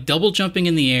jumping, like double jumping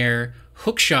in the air,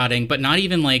 hook shotting, but not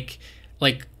even like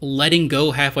letting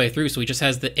go halfway through. So he just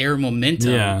has the air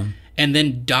momentum. Yeah. And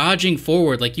then dodging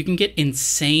forward, like you can get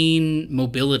insane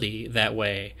mobility that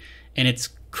way, and it's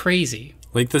crazy.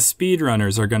 Like, the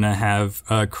speedrunners are going to have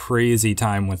a crazy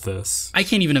time with this. I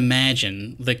can't even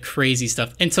imagine the crazy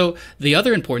stuff. And so the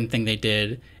other important thing they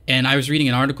did, and I was reading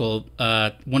an article,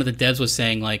 one of the devs was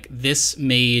saying, like, this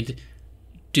made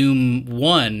Doom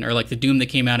 1, or like the Doom that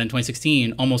came out in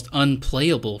 2016, almost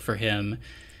unplayable for him.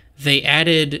 They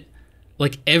added,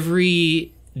 like,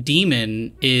 every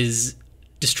demon is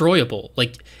destroyable.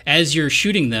 Like, as you're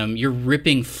shooting them, you're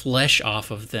ripping flesh off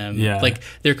of them. Yeah. Like,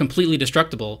 they're completely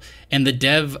destructible. And the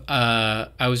dev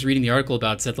I was reading the article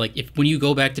about said, like, if when you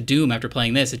go back to Doom after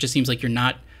playing this, it just seems like you're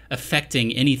not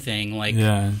affecting anything. Like,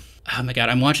 yeah. Oh my god,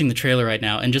 I'm watching the trailer right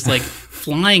now, and just like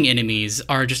flying enemies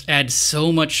are just add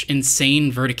so much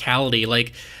insane verticality.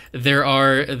 Like, there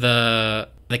are the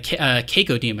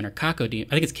Keiko demon or Kako demon.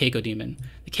 I think it's Keiko demon.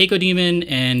 The Keiko demon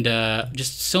and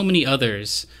just so many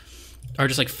others are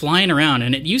just like flying around.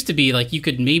 And it used to be like you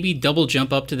could maybe double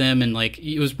jump up to them, and like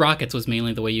it was rockets was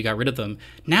mainly the way you got rid of them.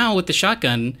 Now with the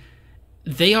shotgun,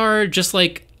 they are just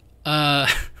like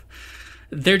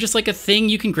they're just like a thing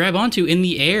you can grab onto in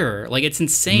the air. Like, it's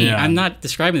insane. Yeah. I'm not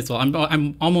describing this well.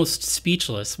 I'm almost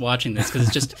speechless watching this because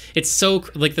it's just it's so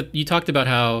like you talked about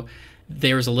how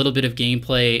there was a little bit of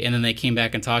gameplay and then they came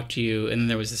back and talked to you, and then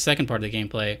there was the second part of the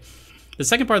gameplay. The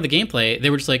second part of the gameplay, they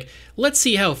were just like, let's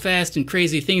see how fast and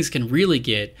crazy things can really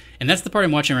get. And that's the part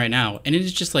I'm watching right now. And it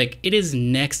is just like, it is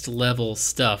next level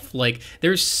stuff. Like,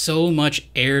 there's so much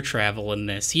air travel in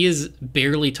this. He is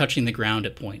barely touching the ground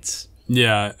at points.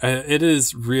 Yeah, it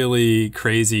is really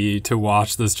crazy to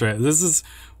watch this trailer. This is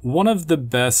one of the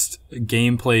best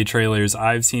gameplay trailers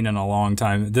I've seen in a long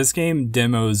time. This game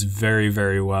demos very,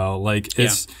 very well. Like,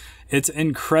 it's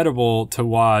incredible to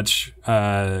watch.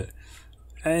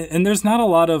 And there's not a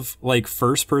lot of like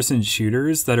first-person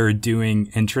shooters that are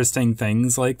doing interesting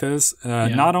things like this.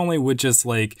 Not only with just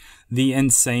like the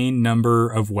insane number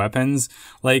of weapons.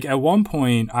 Like, at one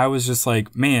point, I was just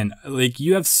like, man, like,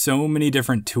 you have so many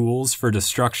different tools for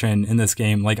destruction in this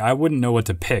game. Like, I wouldn't know what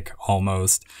to pick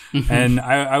almost. And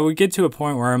I would get to a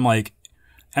point where I'm like,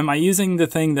 am I using the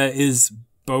thing that is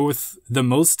both the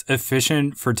most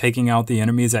efficient for taking out the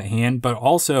enemies at hand, but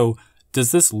also,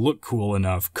 does this look cool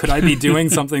enough? Could I be doing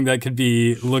something that could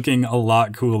be looking a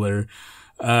lot cooler?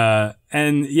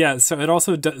 And yeah, so it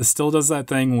also still does that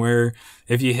thing where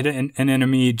if you hit an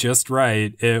enemy just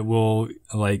right, it will,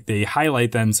 like, they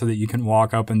highlight them so that you can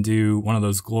walk up and do one of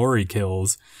those glory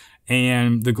kills.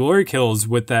 And the glory kills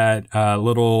with that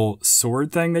little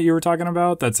sword thing that you were talking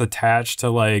about that's attached to,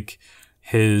 like,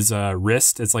 his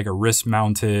wrist. It's like a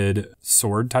wrist-mounted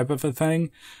sword type of a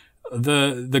thing.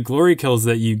 The glory kills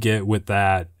that you get with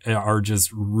that are just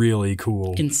really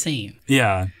cool. Insane.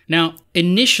 Yeah. Now,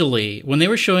 initially, when they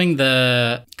were showing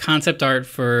the concept art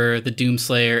for the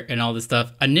Doomslayer and all this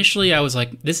stuff, initially I was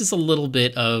like, this is a little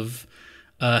bit of...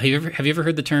 have you ever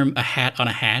heard the term a hat on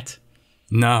a hat?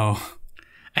 No.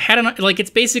 A hat on... Like,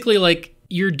 it's basically like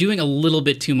you're doing a little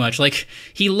bit too much. Like,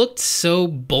 he looked so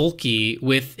bulky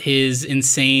with his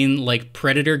insane, like,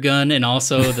 predator gun and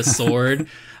also the sword.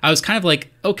 I was kind of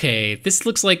like, okay, this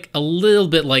looks like a little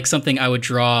bit like something I would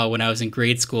draw when I was in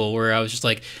grade school, where I was just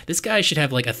like, this guy should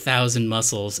have like 1,000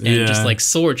 muscles and just like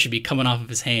sword should be coming off of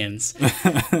his hands.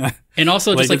 And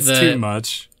also just like it's too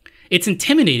much. It's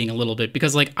intimidating a little bit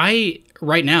because like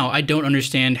right now, I don't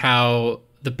understand how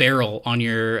the barrel on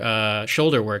your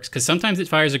shoulder works, because sometimes it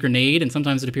fires a grenade and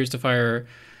sometimes it appears to fire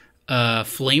a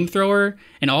flamethrower.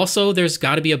 And also there's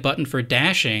got to be a button for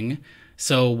dashing.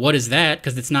 So what is that?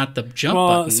 Because it's not the jump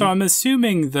button. So I'm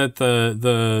assuming that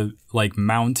the like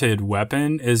mounted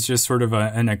weapon is just sort of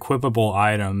an equipable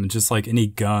item, just like any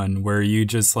gun, where you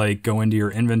just like go into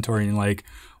your inventory and like,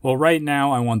 well, right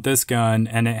now I want this gun,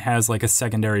 and it has like a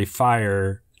secondary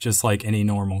fire, just like any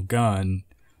normal gun.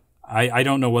 I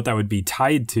don't know what that would be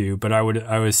tied to, but I would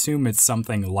assume it's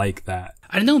something like that.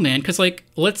 I don't know, man, because like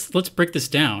let's break this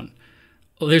down.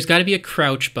 Well, there's got to be a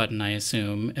crouch button, I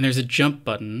assume, and there's a jump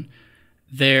button.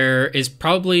 There is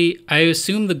probably, I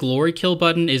assume the glory kill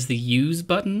button is the use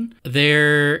button.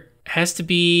 There has to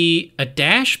be a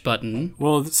dash button.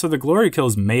 Well, so the glory kill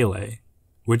is melee,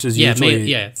 which is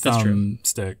usually that's true.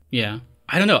 Stick. Yeah.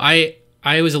 I don't know.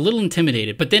 I was a little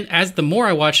intimidated, but then as the more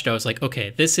I watched, I was like,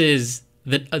 okay, this is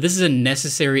a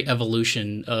necessary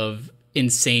evolution of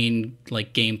insane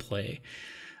like gameplay.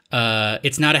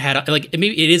 It's not a hat, like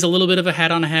maybe it is a little bit of a hat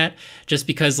on a hat, just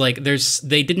because like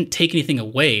they didn't take anything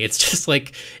away. It's just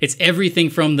like it's everything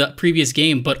from the previous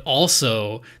game, but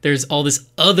also there's all this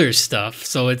other stuff.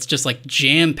 So it's just like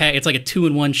jam packed. It's like a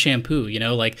 2-in-1 shampoo, you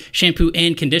know, like shampoo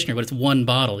and conditioner, but it's one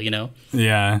bottle, you know.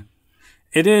 Yeah,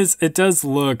 it is. It does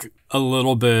look a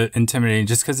little bit intimidating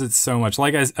just because it's so much.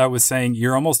 Like I was saying,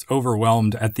 you're almost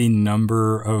overwhelmed at the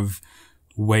number of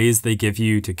ways they give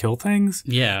you to kill things.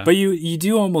 Yeah. But you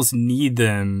do almost need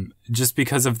them just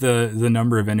because of the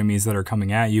number of enemies that are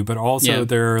coming at you. But also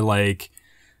there are like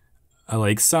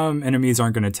some enemies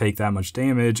aren't going to take that much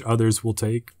damage. Others will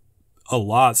take a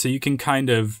lot. So you can kind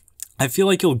of, I feel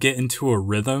like you'll get into a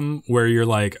rhythm where you're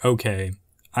like, okay,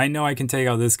 I know I can take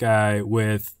out this guy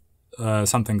with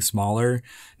something smaller.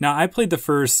 Now, I played the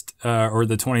first or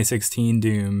the 2016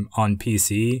 Doom on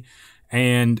PC,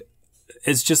 and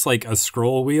it's just like a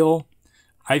scroll wheel.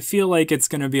 I feel like it's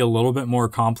going to be a little bit more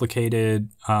complicated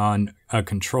on a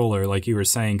controller, like you were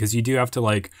saying, because you do have to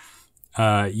like,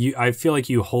 I feel like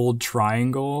you hold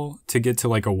triangle to get to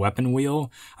like a weapon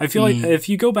wheel. I feel like if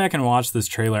you go back and watch this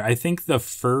trailer, I think the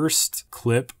first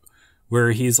clip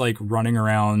where he's like running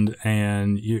around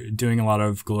and you're doing a lot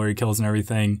of glory kills and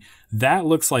everything, that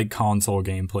looks like console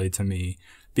gameplay to me,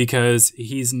 because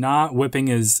he's not whipping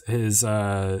his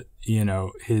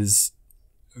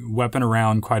weapon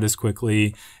around quite as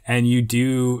quickly. And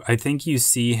I think you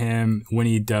see him when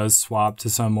he does swap to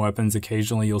some weapons.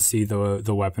 Occasionally you'll see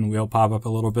the weapon wheel pop up a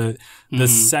little bit. The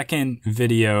second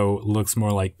video looks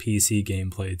more like PC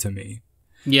gameplay to me.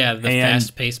 Yeah, the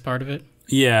fast-paced part of it.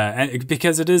 Yeah, and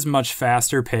because it is much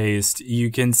faster paced, you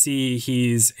can see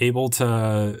he's able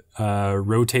to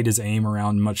rotate his aim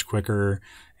around much quicker,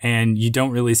 and you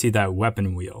don't really see that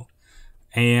weapon wheel.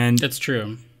 And that's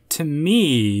true. To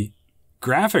me,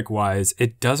 graphic-wise,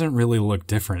 it doesn't really look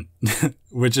different,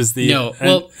 which is the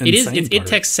it is. It's id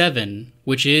Tech 7,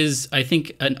 which is, I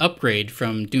think, an upgrade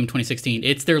from Doom 2016.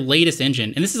 It's their latest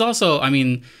engine, and this is also, I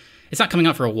mean, it's not coming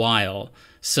out for a while,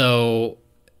 so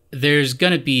there's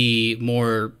gonna be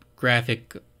more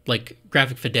graphic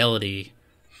fidelity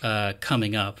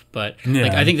coming up. But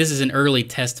like, I think this is an early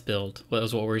test build.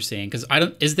 Was what we're seeing, because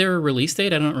is there a release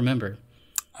date? I don't remember.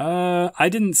 I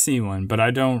didn't see one, but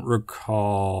I don't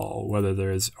recall whether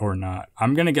there is or not.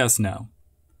 I'm going to guess no.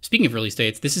 Speaking of release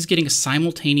dates, this is getting a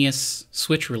simultaneous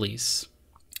Switch release.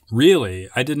 Really?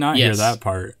 I did not hear that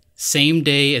part. Same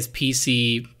day as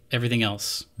PC, everything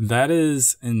else. That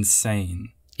is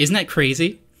insane. Isn't that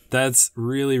crazy? That's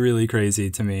really, really crazy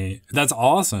to me. That's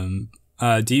awesome.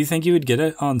 Do you think you would get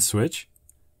it on Switch?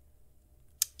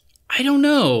 I don't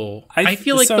know. I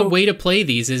feel like the way to play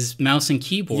these is mouse and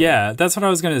keyboard. Yeah, that's what I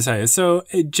was going to say. So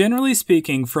generally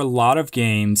speaking, for a lot of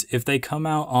games, if they come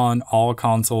out on all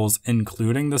consoles,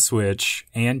 including the Switch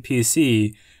and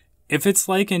PC, if it's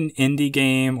like an indie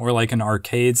game or like an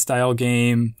arcade style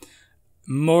game,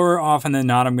 more often than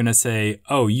not, I'm going to say,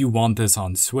 oh, you want this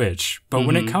on Switch. But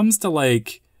when it comes to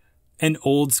like an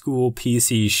old school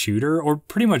PC shooter, or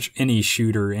pretty much any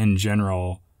shooter in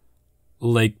general,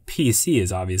 like PC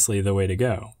is obviously the way to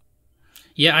go.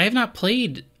 Yeah, I have not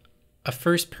played a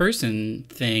first-person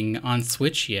thing on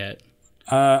Switch yet.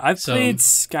 I've played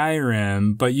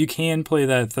Skyrim, but you can play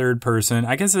that third person.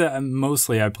 I guess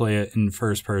mostly I play it in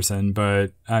first person,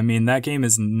 but I mean, that game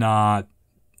is not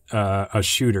a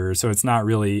shooter, so it's not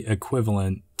really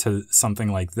equivalent to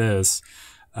something like this.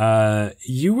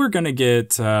 You were going to get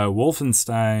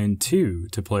Wolfenstein 2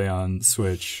 to play on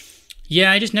Switch. Yeah,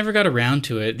 I just never got around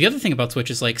to it. The other thing about Switch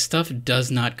is like stuff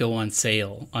does not go on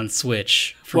sale on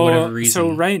Switch for whatever reason.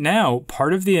 So right now,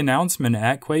 part of the announcement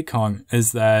at QuakeCon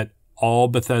is that all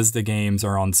Bethesda games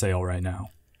are on sale right now.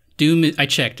 Doom, I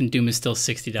checked, and Doom is still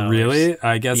 $60. Really?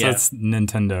 I guess that's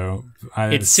Nintendo.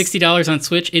 It's $60 on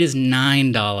Switch. It is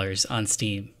 $9 on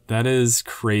Steam. That is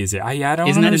crazy. I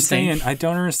don't understand. I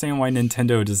don't understand why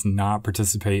Nintendo does not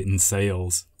participate in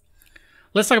sales.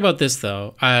 Let's talk about this,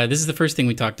 though. This is the first thing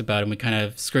we talked about, and we kind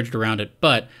of skirted around it.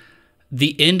 But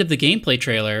the end of the gameplay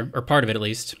trailer, or part of it at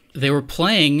least, they were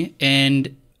playing,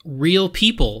 and real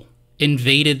people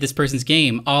invaded this person's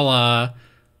game, a la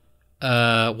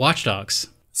Watch Dogs.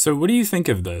 So what do you think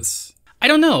of this? I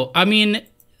don't know. I mean,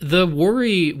 the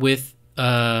worry with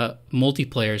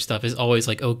multiplayer stuff is always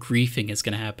like, oh, griefing is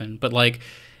going to happen. But like,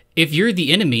 if you're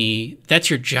the enemy, that's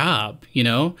your job, you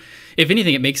know? If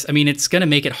anything, it's going to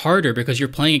make it harder because you're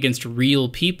playing against real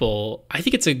people. I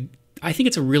think it's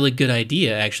a really good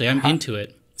idea, actually. I'm into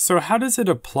it. So how does it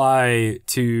apply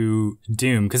to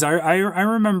Doom? Because I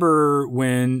remember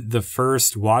when the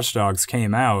first Watch Dogs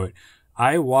came out,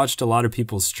 I watched a lot of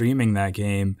people streaming that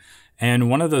game. And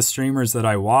one of the streamers that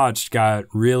I watched got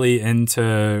really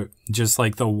into just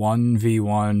like the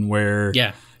 1v1 where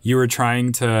you were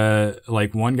trying to,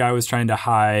 like, one guy was trying to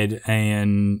hide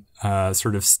and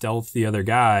sort of stealth the other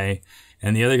guy,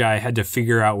 and the other guy had to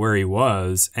figure out where he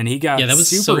was. And he got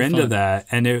super into that,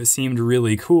 and it seemed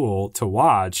really cool to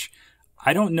watch.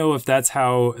 I don't know if that's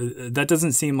how, that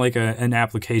doesn't seem like an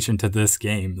application to this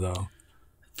game, though.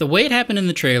 The way it happened in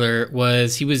the trailer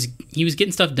was he was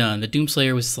getting stuff done. The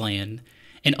Doomslayer was slaying.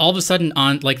 And all of a sudden,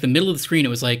 on like the middle of the screen, it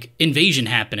was like invasion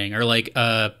happening, or like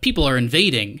people are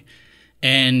invading.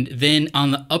 And then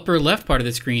on the upper left part of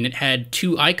the screen, it had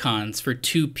two icons for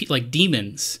two like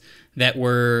demons that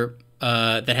were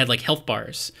that had like health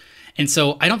bars. And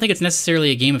so I don't think it's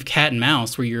necessarily a game of cat and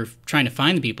mouse where you're trying to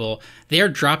find the people. They are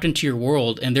dropped into your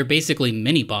world, and they're basically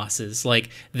mini bosses. Like,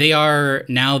 they are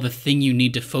now the thing you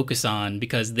need to focus on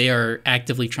because they are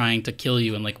actively trying to kill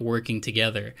you and like working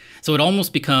together. So it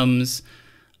almost becomes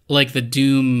like the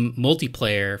Doom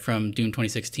multiplayer from Doom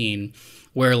 2016,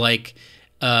 where like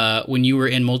when you were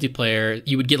in multiplayer,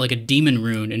 you would get like a demon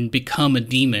rune and become a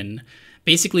demon.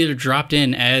 Basically, they're dropped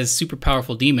in as super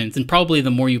powerful demons, and probably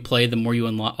the more you play, the more you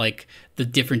unlock like the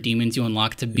different demons you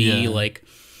unlock to be like.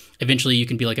 Eventually, you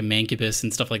can be like a mancubus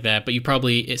and stuff like that. But you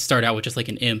probably start out with just like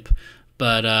an imp.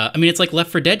 But I mean, it's like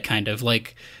Left 4 Dead kind of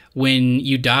like when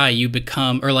you die, you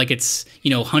become, or like it's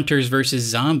hunters versus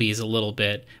zombies a little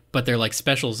bit, but they're like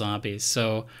special zombies.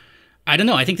 So I don't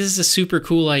know. I think this is a super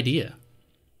cool idea.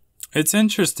 It's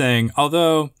interesting,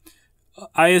 although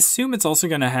I assume it's also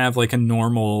going to have like a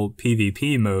normal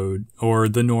PvP mode or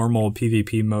the normal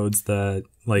PvP modes that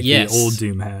like the old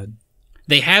Doom had.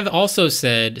 They have also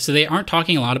said, so they aren't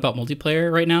talking a lot about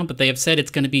multiplayer right now, but they have said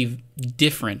it's going to be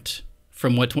different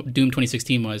from what Doom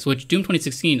 2016 was, which Doom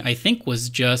 2016 I think was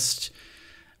just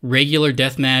regular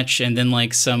deathmatch and then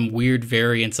like some weird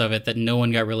variants of it that no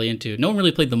one got really into. No one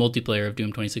really played the multiplayer of Doom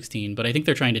 2016, but I think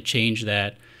they're trying to change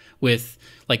that with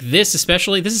like this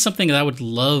especially. This is something that I would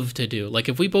love to do. Like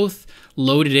if we both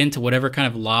loaded into whatever kind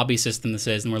of lobby system this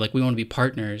is and we're like, we want to be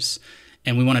partners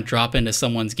and we want to drop into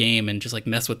someone's game and just like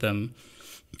mess with them.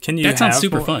 That sounds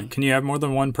super fun. Can you have more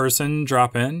than one person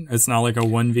drop in? It's not like a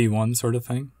 1v1 sort of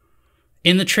thing?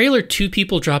 In the trailer, 2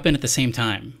 people drop in at the same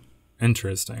time.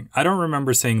 Interesting. I don't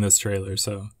remember seeing this trailer,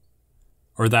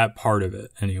 or that part of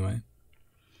it anyway.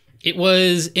 It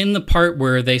was in the part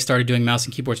where they started doing mouse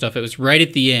and keyboard stuff. It was right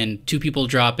at the end. 2 people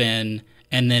drop in,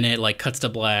 and then it like cuts to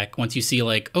black. Once you see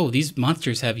like, oh, these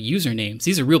monsters have usernames.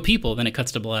 These are real people. Then it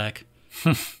cuts to black.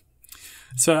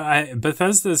 So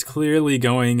Bethesda's clearly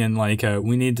going and like,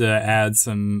 we need to add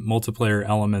some multiplayer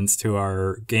elements to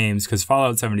our games because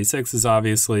Fallout 76 is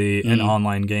obviously an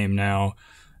online game now.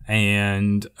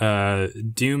 And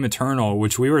Doom Eternal,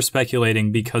 which we were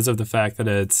speculating because of the fact that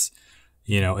it's,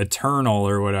 eternal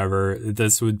or whatever,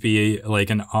 this would be like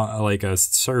a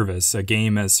service, a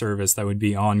game as service that would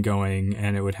be ongoing,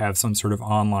 and it would have some sort of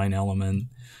online element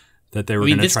that they were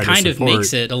going to try to support. This kind of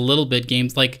makes it a little bit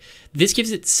games like this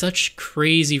gives it such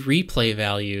crazy replay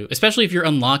value, especially if you're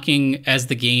unlocking as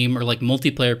the game or like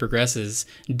multiplayer progresses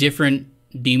different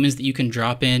demons that you can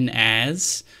drop in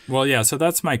as. Well, yeah, so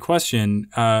that's my question.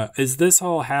 Is this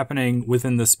all happening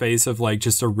within the space of like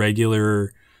just a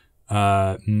regular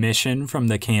mission from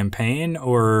the campaign,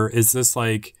 or is this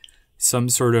like some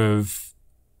sort of,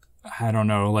 I don't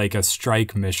know, like a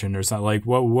strike mission or something? Like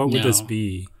what would this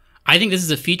be? I think this is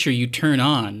a feature you turn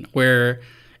on where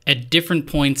at different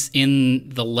points in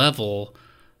the level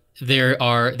there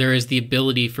is the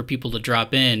ability for people to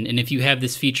drop in, and if you have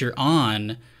this feature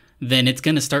on, then it's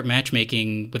going to start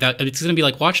matchmaking it's going to be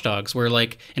like Watch Dogs, where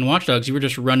like in Watch Dogs you were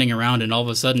just running around and all of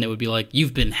a sudden it would be like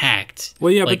you've been hacked.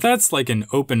 Well, yeah, but that's like an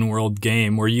open world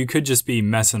game where you could just be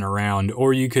messing around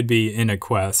or you could be in a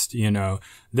quest,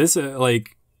 This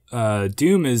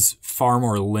Doom is far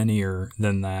more linear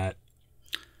than that.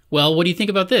 Well, what do you think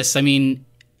about this? I mean,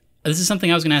 this is something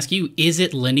I was going to ask you. Is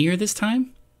it linear this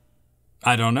time?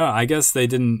 I don't know. I guess they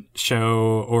didn't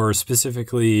show or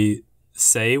specifically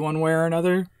say one way or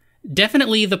another.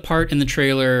 Definitely the part in the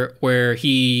trailer where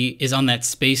he is on that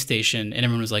space station and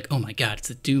everyone was like, oh my God,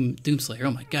 it's a Doomslayer.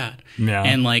 Oh my God. Yeah.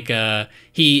 And like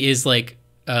he is like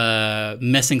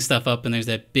messing stuff up and there's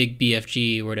that big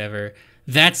BFG or whatever.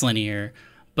 That's linear.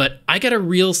 But I got a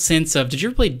real sense of, did you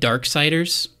ever play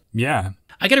Darksiders? Yeah.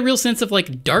 I got a real sense of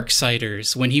like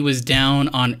Darksiders when he was down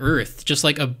on Earth, just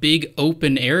like a big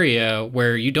open area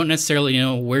where you don't necessarily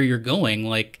know where you're going.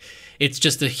 Like it's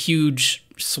just a huge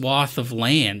swath of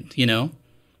land,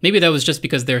 Maybe that was just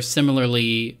because they're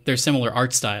similar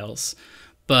art styles.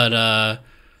 But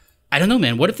I don't know,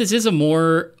 man. What if this is a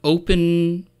more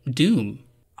open Doom?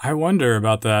 I wonder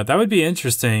about that. That would be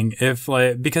interesting if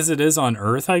like, because it is on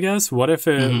Earth, I guess. What if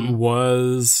it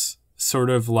was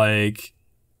sort of like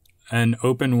an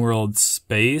open world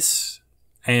space,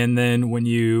 and then when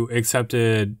you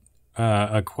accepted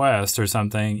a quest or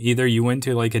something, either you went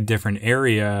to like a different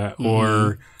area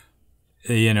or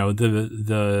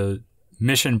the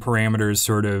mission parameters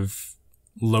sort of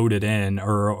loaded in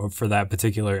or for that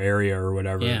particular area or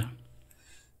whatever. Yeah.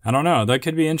 I don't know. That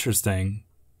could be interesting.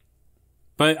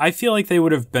 But I feel like they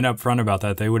would have been upfront about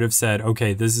that. They would have said,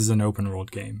 okay, this is an open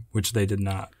world game, which they did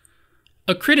not.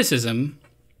 A criticism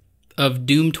of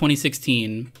Doom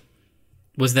 2016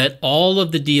 was that all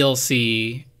of the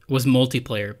DLC was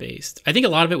multiplayer based. I think a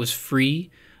lot of it was free,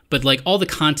 but like all the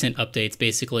content updates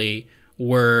basically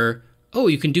were, oh,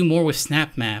 you can do more with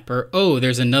Snap Map, or oh,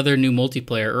 there's another new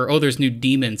multiplayer, or oh, there's new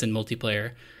demons in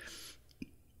multiplayer.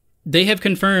 They have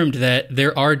confirmed that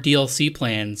there are DLC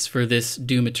plans for this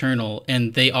Doom Eternal,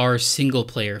 and they are single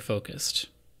player focused,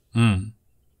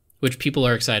 which people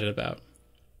are excited about.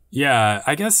 Yeah,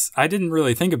 I guess I didn't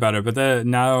really think about it, but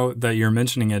now that you're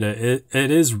mentioning it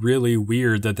is really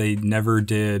weird that they never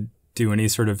did do any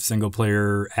sort of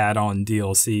single-player add-on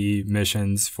DLC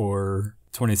missions for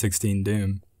 2016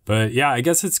 Doom. But yeah, I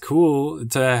guess it's cool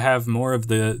to have more of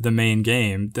the main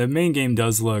game. The main game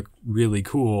does look really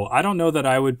cool. I don't know that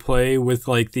I would play with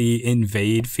like the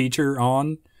invade feature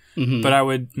on, but I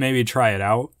would maybe try it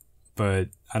out. But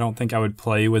I don't think I would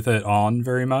play with it on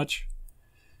very much.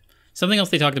 Something else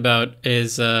they talked about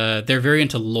is they're very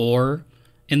into lore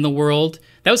in the world.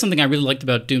 That was something I really liked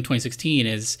about Doom 2016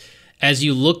 is as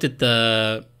you looked at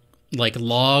the like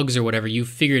logs or whatever, you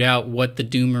figured out what the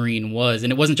Doom Marine was.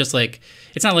 And it wasn't just like,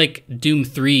 it's not like Doom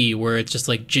 3 where it's just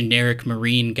like generic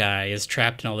Marine guy is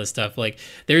trapped in all this stuff. Like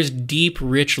there's deep,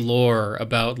 rich lore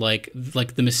about like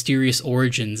the mysterious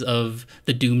origins of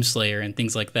the Doomslayer and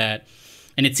things like that.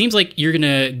 And it seems like you're going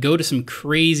to go to some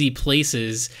crazy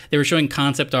places. They were showing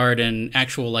concept art and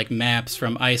actual like maps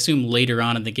from, I assume, later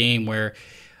on in the game where,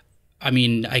 I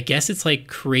mean, I guess it's like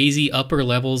crazy upper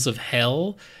levels of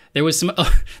hell. There was some,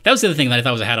 that was the other thing that I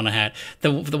thought was a hat on a hat. The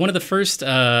one of the first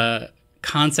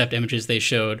concept images they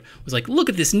showed was like, look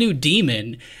at this new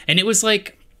demon. And it was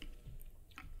like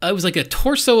a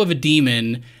torso of a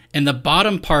demon. And the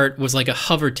bottom part was like a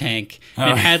hover tank.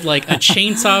 And it had like a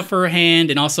chainsaw for a hand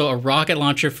and also a rocket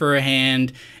launcher for a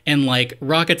hand and like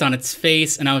rockets on its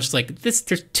face. And I was just like, there's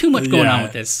too much going on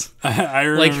with this. I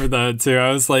remember that too.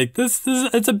 I was like, this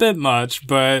it's a bit much,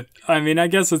 but I mean, I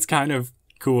guess it's kind of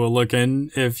cool looking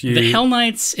if you... The Hell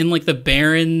Knights and like the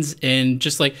Barons and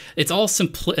just like, it's all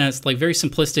it's like very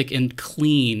simplistic and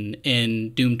clean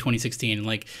in Doom 2016.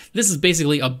 Like this is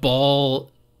basically a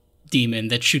ball demon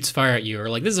that shoots fire at you, or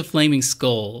like this is a flaming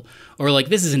skull, or like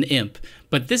this is an imp.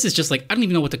 But this is just like, I don't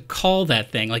even know what to call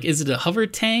that thing. Like, is it a hover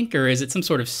tank or is it some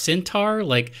sort of centaur?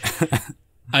 Like,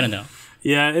 I don't know.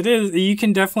 Yeah, it is. You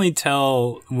can definitely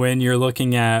tell when you're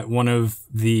looking at one of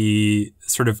the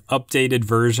sort of updated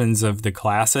versions of the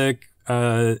classic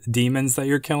demons that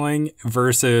you're killing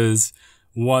versus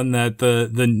one that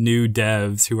the new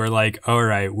devs who are like, all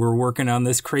right, we're working on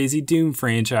this crazy Doom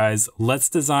franchise. Let's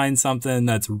design something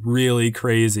that's really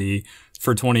crazy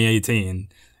for 2018.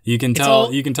 You can tell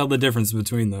the difference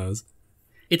between those.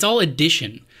 It's all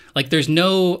addition. Like there's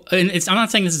no, and I'm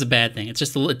not saying this is a bad thing. It's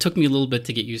just it took me a little bit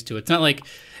to get used to it. It's not like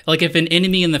if an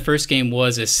enemy in the first game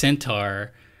was a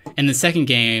centaur, and the second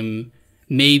game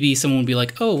maybe someone would be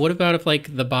like, oh, what about if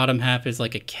like the bottom half is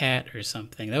like a cat or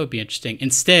something? That would be interesting.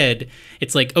 Instead,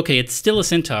 it's like, okay, it's still a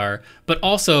centaur, but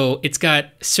also it's got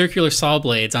circular saw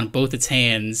blades on both its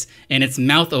hands, and its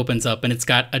mouth opens up, and it's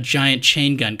got a giant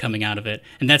chain gun coming out of it,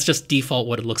 and that's just default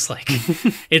what it looks like.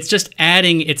 It's just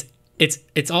adding.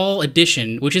 It's all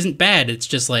addition, which isn't bad. It's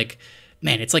just like,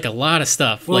 man, it's like a lot of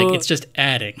stuff. Well, like it's just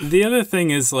adding. The other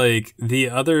thing is like the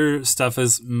other stuff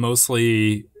is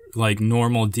mostly like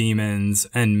normal demons,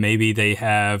 and maybe they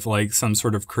have like some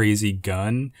sort of crazy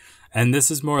gun, and this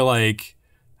is more like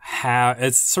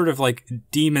it's sort of like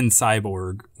demon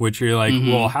cyborg, which you're like,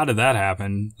 well, how did that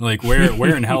happen? Like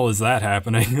where in hell is that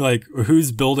happening? Like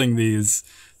who's building these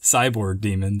cyborg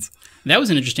demons? That was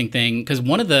an interesting thing because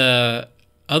one of the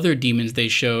other demons they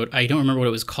showed, I don't remember what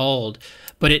it was called,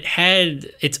 but it had,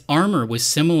 its armor was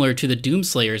similar to the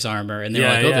Doomslayer's armor, and they were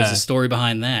like, oh, there's a story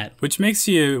behind that. Which makes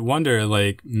you wonder,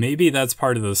 like, maybe that's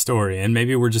part of the story, and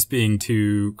maybe we're just being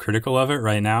too critical of it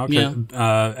right now. Yeah.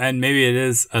 And maybe it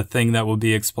is a thing that will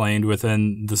be explained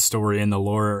within the story and the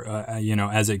lore,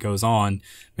 as it goes on.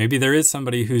 Maybe there is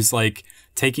somebody who's, like,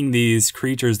 taking these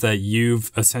creatures that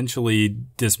you've essentially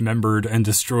dismembered and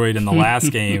destroyed in the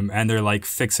last game, and they're, like,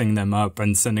 fixing them up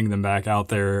and sending them back out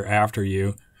there after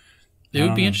you. It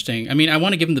would be interesting. I mean, I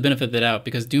want to give them the benefit of the doubt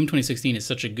because Doom 2016 is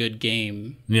such a good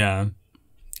game. Yeah.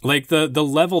 Like the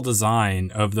level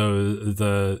design of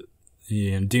the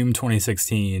Doom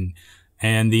 2016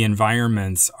 and the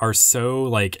environments are so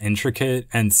like intricate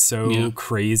and so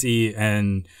crazy,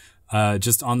 and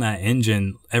just on that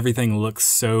engine, everything looks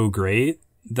so great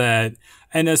that,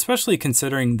 and especially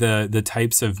considering the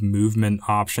types of movement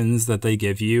options that they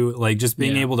give you, like just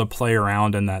being able to play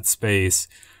around in that space.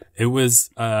 It was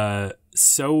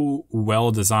so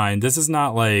well designed. This is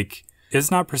not like,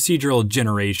 it's not procedural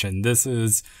generation. This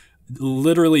is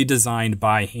literally designed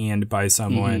by hand by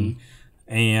someone.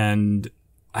 And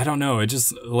I don't know, it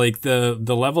just like the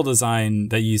level design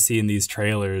that you see in these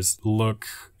trailers look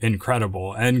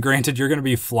incredible. And granted, you're going to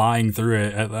be flying through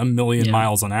it at a million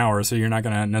miles an hour, so you're not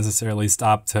going to necessarily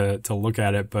stop to look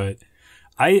at it. But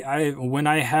I when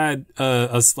I had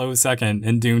a slow second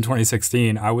in Doom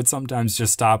 2016, I would sometimes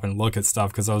just stop and look at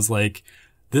stuff because I was like,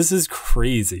 this is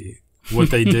crazy what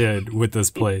they did with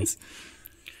this place.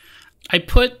 I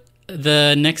put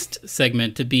the next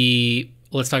segment to be,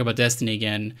 let's talk about Destiny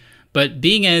again. But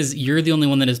being as you're the only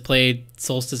one that has played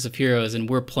Solstice of Heroes and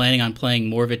we're planning on playing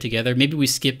more of it together, maybe we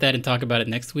skip that and talk about it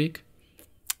next week?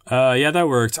 Yeah, that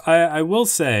worked. I will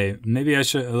say, maybe I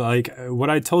should, like, what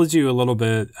I told you a little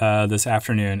bit this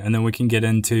afternoon, and then we can get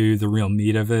into the real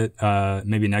meat of it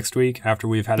maybe next week after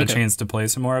we've had a chance to play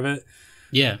some more of it.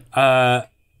 Yeah.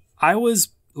 I was,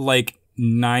 like,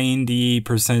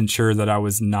 90% sure that I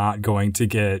was not going to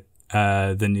get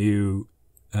the new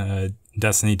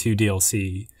Destiny 2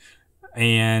 DLC.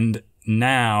 And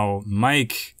now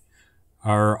Mike,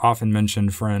 our often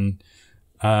mentioned friend,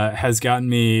 has gotten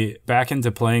me back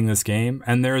into playing this game,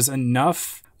 and there's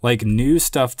enough like new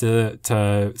stuff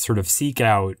to sort of seek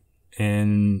out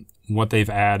in what they've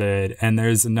added, and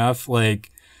there's enough like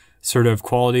sort of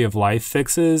quality of life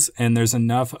fixes, and there's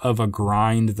enough of a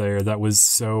grind there that was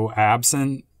so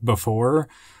absent before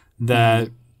that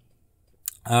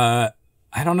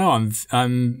I don't know,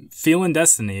 I'm feeling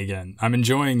Destiny again. I'm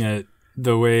enjoying it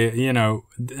the way, you know,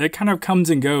 it kind of comes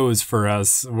and goes for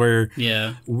us where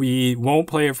we won't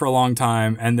play it for a long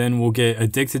time and then we'll get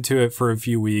addicted to it for a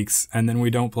few weeks and then we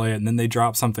don't play it and then they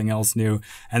drop something else new.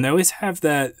 And they always have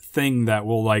that thing that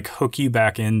will like hook you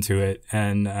back into it.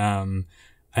 And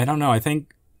I don't know, I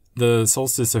think the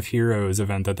Solstice of Heroes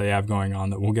event that they have going on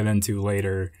that we'll get into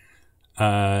later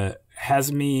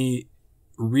has me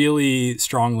really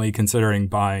strongly considering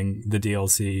buying the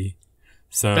DLC.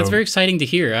 So that's very exciting to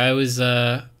hear.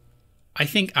 I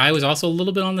think I was also a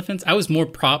little bit on the fence. I was more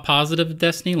positive of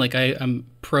Destiny. Like I'm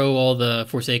pro all the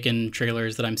Forsaken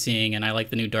trailers that I'm seeing, and I like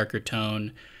the new darker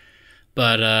tone.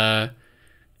 But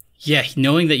yeah,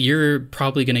 knowing that you're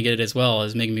probably going to get it as well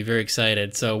is making me very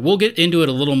excited. So we'll get into it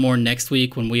a little more next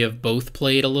week when we have both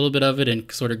played a little bit of it and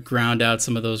sort of ground out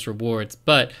some of those rewards.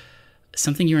 But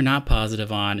something you're not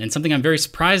positive on, and something I'm very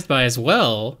surprised by as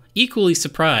well, equally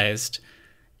surprised,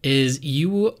 is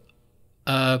you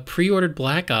pre-ordered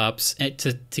Black Ops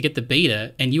to get the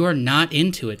beta, and you are not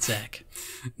into it, Zach.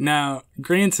 Now,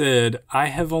 granted, I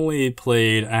have only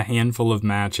played a handful of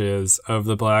matches of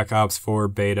the Black Ops 4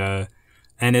 beta,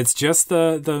 and it's just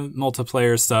the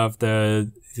multiplayer stuff.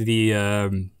 The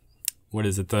what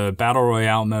is it? The Battle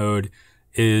Royale mode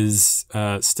is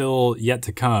still yet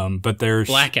to come, but there's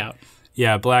Blackout.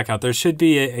 Yeah, Blackout. There should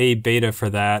be a beta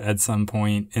for that at some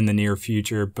point in the near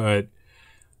future, but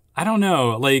I don't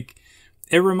know, like,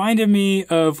 it reminded me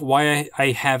of why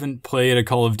I haven't played a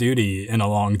Call of Duty in a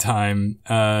long time.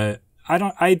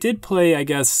 I did play, I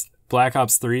guess, Black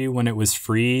Ops 3 when it was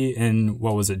free in,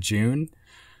 what was it, June?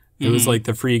 It was like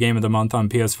the free game of the month on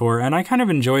PS4, and I kind of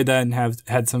enjoyed that and have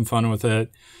had some fun with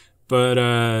it. But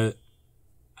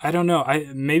I don't know,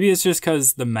 maybe it's just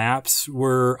because the maps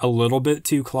were a little bit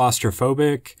too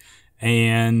claustrophobic,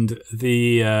 and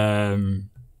the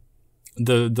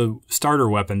starter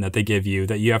weapon that they give you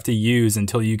that you have to use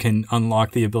until you can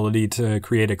unlock the ability to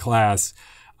create a class,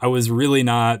 I was really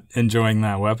not enjoying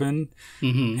that weapon.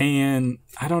 And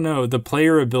I don't know, the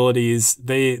player abilities,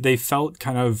 they felt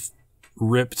kind of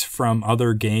ripped from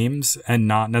other games and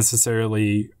not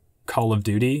necessarily Call of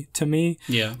Duty to me.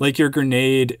 Yeah. Like your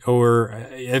grenade, or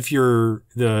if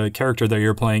the character that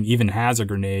you're playing even has a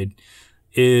grenade,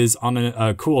 is on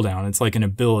a cooldown. It's like an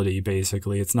ability,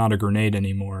 basically. It's not a grenade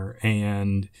anymore.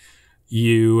 And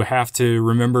you have to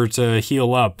remember to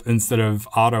heal up instead of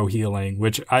auto healing,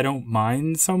 which I don't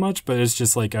mind so much, but it's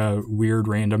just like a weird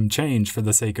random change for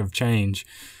the sake of change.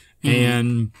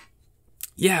 And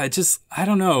yeah, it just, I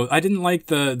don't know. I didn't like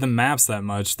the maps that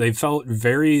much. They felt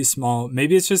very small.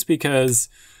 Maybe it's just because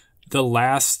the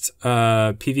last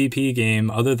PvP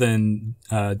game, other than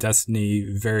Destiny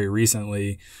very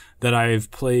recently, that I've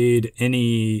played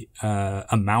any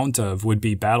amount of would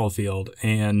be Battlefield.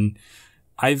 And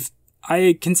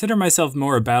I consider myself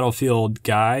more a Battlefield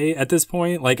guy at this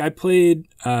point. Like, I played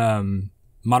Modern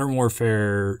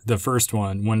Warfare, the first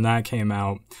one, when that came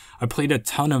out. I played a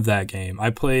ton of that game. I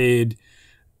played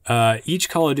each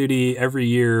Call of Duty every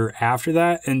year after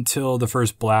that until the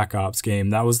first Black Ops game.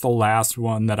 That was the last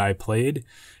one that I played.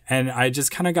 And I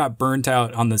just kind of got burnt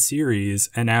out on the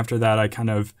series. And after that, I kind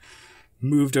of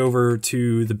moved over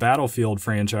to the Battlefield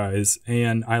franchise,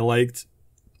 and I liked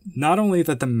not only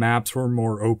that the maps were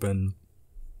more open,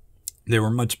 they were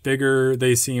much bigger,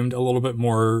 they seemed a little bit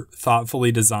more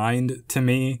thoughtfully designed to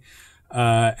me.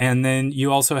 And then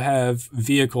you also have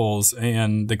vehicles,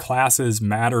 and the classes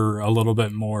matter a little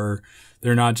bit more.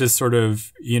 They're not just sort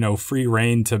of, free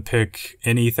reign to pick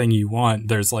anything you want.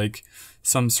 There's like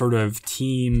some sort of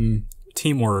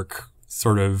teamwork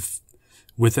sort of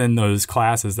within those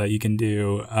classes that you can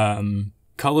do.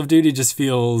 Call of Duty just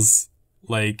feels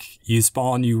like you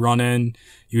spawn, you run in,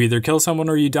 you either kill someone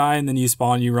or you die, and then you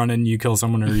spawn, you run in, you kill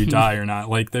someone or you die or not.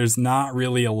 Like, there's not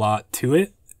really a lot to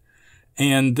it.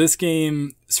 And this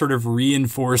game sort of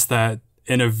reinforced that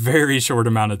in a very short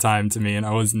amount of time to me, and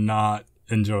I was not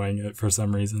enjoying it for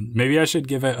some reason. Maybe I should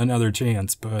give it another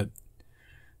chance, but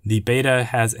the beta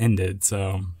has ended,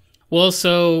 so... Well,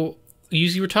 so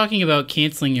you were talking about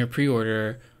canceling your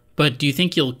pre-order, but do you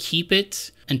think you'll keep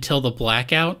it until the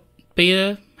Blackout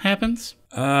beta happens?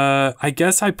 I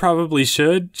guess I probably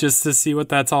should, just to see what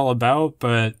that's all about,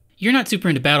 but... You're not super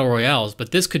into battle royales,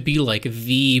 but this could be like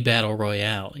the battle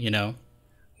royale,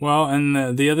 Well,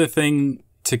 and the other thing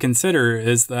to consider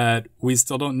is that we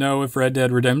still don't know if Red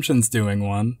Dead Redemption's doing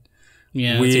one.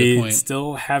 Yeah, that's a good point. We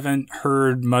still haven't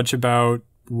heard much about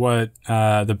what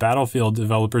the Battlefield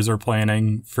developers are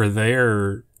planning for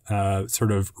their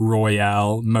sort of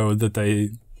royale mode that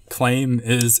they claim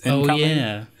is incoming. Oh,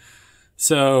 yeah.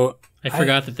 So I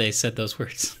forgot that they said those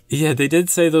words. Yeah, they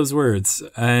did say those words.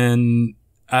 And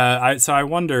I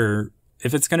wonder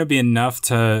if it's going to be enough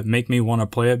to make me want to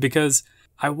play it, because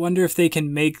I wonder if they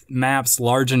can make maps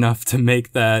large enough to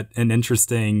make that an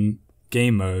interesting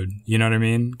game mode. You know what I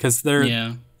mean? Because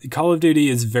Call of Duty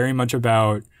is very much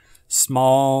about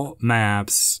small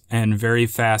maps and very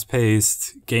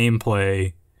fast-paced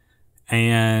gameplay,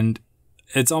 and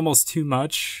it's almost too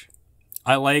much.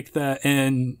 I like that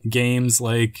in games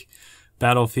like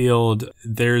Battlefield,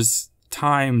 there's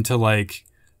time to like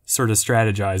sort of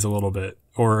strategize a little bit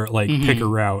or like pick a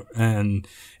route, and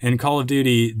in Call of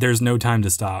Duty, there's no time to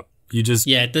stop. You just...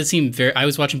 Yeah, it does seem very... I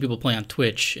was watching people play on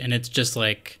Twitch, and it's just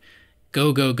like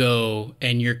go, go, go,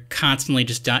 and you're constantly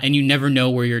just dying, and you never know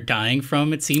where you're dying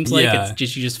from, it seems like. It's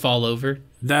just, you just fall over.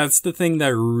 That's the thing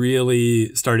that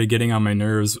really started getting on my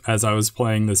nerves as I was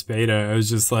playing this beta. I was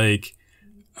just like,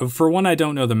 for one, I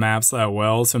don't know the maps that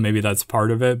well, so maybe that's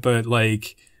part of it, but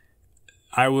like,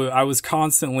 I was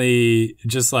constantly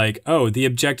just like, oh, the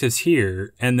objective's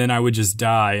here, and then I would just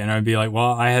die, and I'd be like,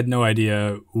 well, I had no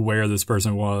idea where this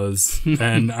person was,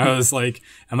 and I was like,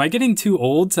 am I getting too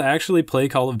old to actually play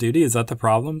Call of Duty? Is that the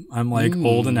problem? I'm like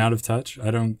old and out of touch.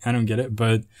 I don't get it,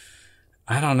 but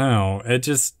I don't know. It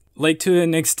just, like, to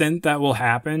an extent that will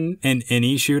happen in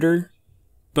any shooter,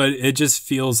 but it just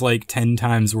feels like 10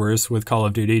 times worse with Call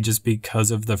of Duty just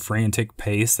because of the frantic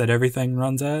pace that everything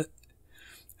runs at.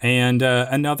 And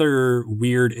another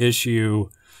weird issue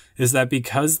is that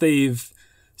because they've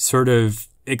sort of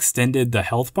extended the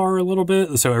health bar a little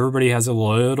bit, so everybody has a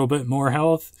little bit more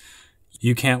health,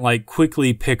 you can't like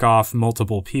quickly pick off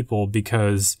multiple people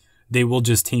because they will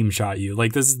just team shot you.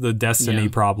 Like, this is the Destiny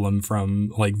problem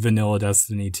from like vanilla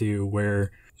Destiny 2, where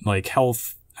like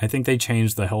health, I think they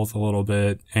changed the health a little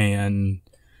bit and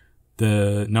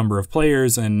the number of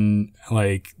players, and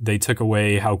like they took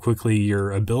away how quickly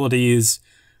your abilities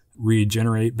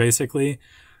regenerate, basically.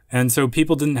 And so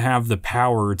people didn't have the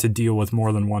power to deal with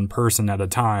more than one person at a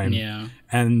time. Yeah.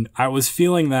 And I was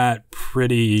feeling that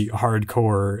pretty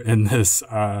hardcore in this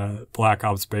Black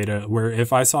Ops beta, where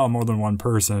if I saw more than one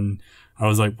person, I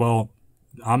was like, well,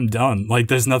 I'm done. Like,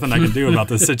 there's nothing I can do about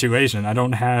this situation. I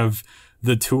don't have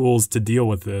the tools to deal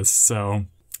with this. So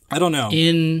I don't know.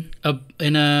 In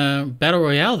a battle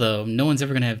royale, though, no one's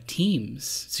ever going to have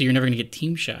teams. So you're never going to get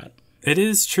team shot. It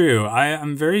is true.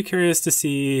 I'm very curious to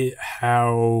see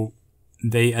how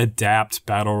they adapt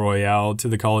Battle Royale to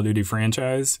the Call of Duty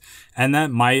franchise. And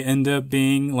that might end up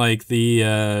being like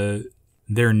their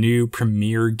new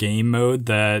premier game mode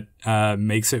that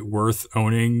makes it worth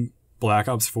owning Black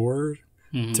Ops 4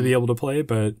 to be able to play.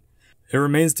 But it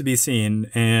remains to be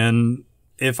seen. And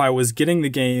if I was getting the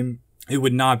game, it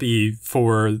would not be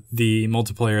for the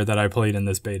multiplayer that I played in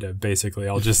this beta, basically.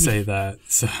 I'll just say that.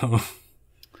 So...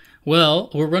 Well,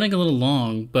 we're running a little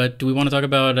long, but do we want to talk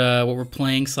about what we're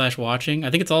playing / watching? I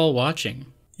think it's all watching.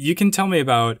 You can tell me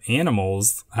about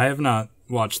Animals. I have not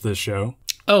watched this show.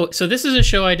 Oh, so this is a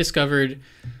show I discovered.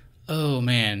 Oh,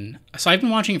 man. So I've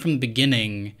been watching it from the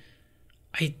beginning.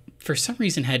 I, for some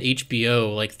reason, had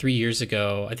HBO like 3 years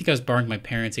ago. I think I was borrowing my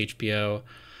parents' HBO.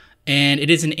 And it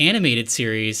is an animated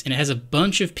series, and it has a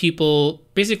bunch of people.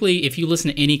 Basically, if you listen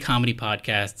to any comedy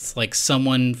podcasts, like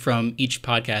someone from each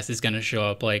podcast is going to show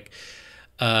up. Like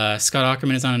Scott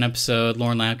Aukerman is on an episode,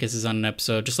 Lauren Lapkus is on an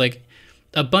episode. Just like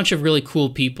a bunch of really cool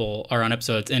people are on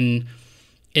episodes. And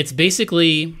it's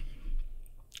basically,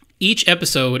 each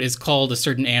episode is called a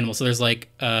certain animal. So there's like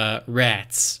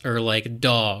rats or like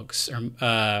dogs or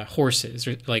horses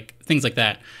or like things like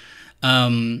that.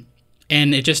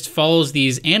 And it just follows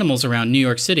these animals around New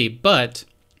York City. But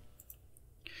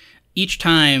each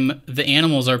time the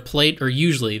animals are played, or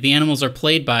usually the animals are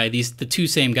played by the two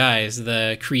same guys,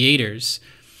 the creators,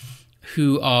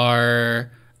 who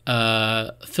are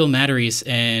Phil Matteries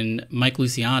and Mike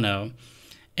Luciano.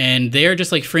 And they're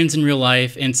just like friends in real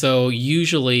life. And so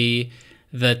usually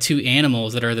the two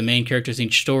animals that are the main characters in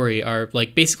each story are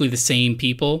like basically the same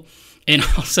people. And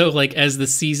also, like, as the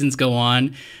seasons go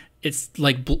on, it's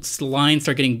like lines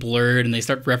start getting blurred and they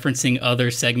start referencing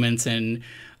other segments, and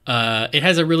it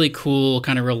has a really cool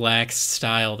kind of relaxed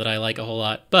style that I like a whole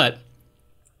lot. But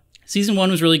season 1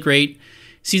 was really great.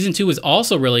 Season 2 was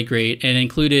also really great and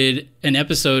included an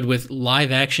episode with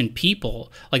live action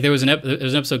people. Like there was an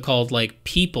episode called like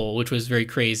People, which was very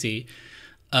crazy.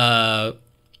 And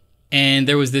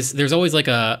there's always like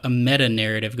a meta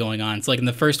narrative going on. It's like in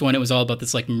the first one, it was all about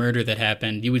this like murder that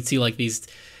happened. You would see like these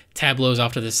tableaus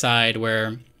off to the side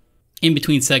where in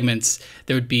between segments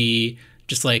there would be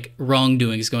just like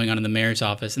wrongdoings going on in the mayor's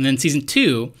office. And then season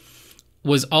 2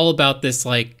 was all about this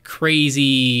like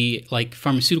crazy like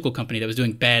pharmaceutical company that was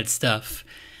doing bad stuff.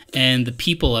 And the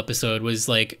People episode was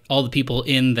like all the people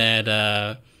in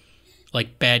that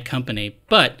like bad company.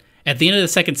 But at the end of the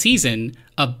second season,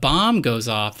 a bomb goes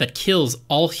off that kills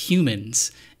all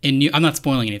humans in I'm not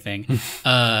spoiling anything.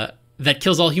 That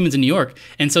kills all humans in New York.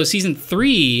 And so season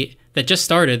 3 that just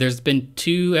started, there's been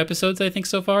 2 episodes, I think,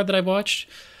 so far that I've watched,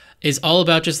 is all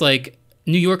about just like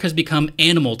New York has become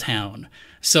Animal Town.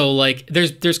 So like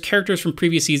there's characters from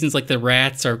previous seasons, like the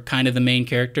rats are kind of the main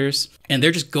characters, and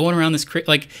they're just going around this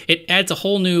like it adds a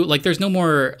whole new, like there's no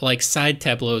more like side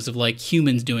tableaus of like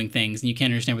humans doing things and you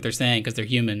can't understand what they're saying because they're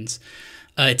humans.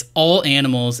 It's all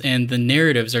animals, and the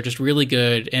narratives are just really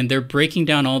good, and they're breaking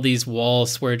down all these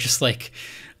walls where just like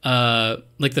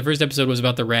the first episode was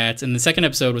about the rats and the second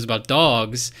episode was about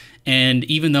dogs, and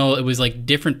even though it was like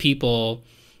different people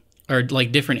or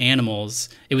like different animals,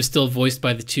 it was still voiced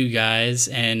by the two guys,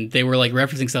 and they were like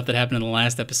referencing stuff that happened in the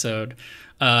last episode,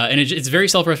 and it's very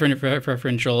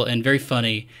self-referential and very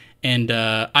funny, and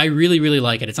I really, really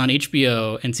like it. It's on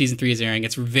HBO and season 3 is airing.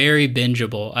 It's very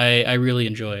bingeable. I really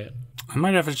enjoy it. I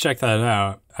might have to check that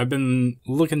out. I've been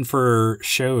looking for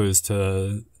shows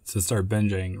to start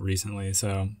binging recently,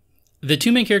 so the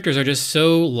two main characters are just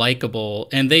so likable,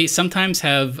 and they sometimes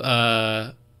have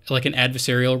like an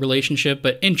adversarial relationship,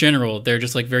 but in general they're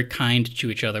just like very kind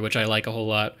to each other, which I like a whole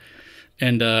lot.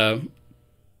 And I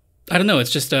don't know,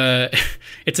 it's just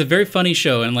it's a very funny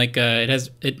show, and like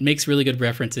it makes really good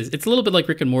references. It's a little bit like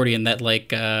Rick and Morty in that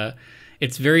like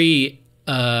it's very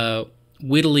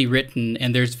wittily written,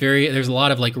 and there's a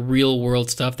lot of like real world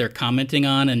stuff they're commenting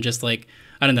on, and just like,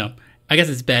 I don't know, I guess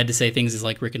it's bad to say things is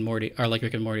like Rick and Morty,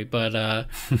 but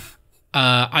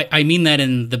I mean that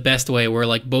in the best way, where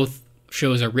like both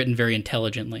shows are written very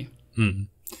intelligently.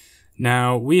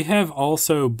 Now, we have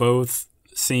also both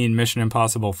seen Mission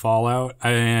Impossible Fallout,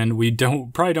 and we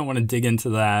probably don't want to dig into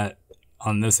that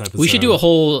on this episode. We should do a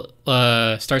whole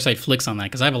Starside Flicks on that,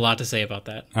 because I have a lot to say about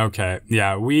that. Okay.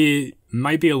 Yeah, we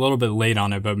might be a little bit late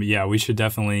on it, but yeah, we should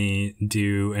definitely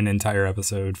do an entire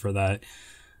episode for that.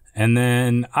 And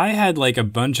then I had like a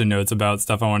bunch of notes about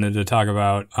stuff I wanted to talk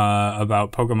about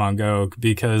Pokemon Go,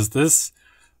 because this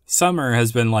summer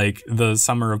has been like the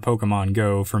summer of Pokemon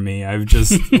Go for me. I've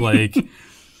just like,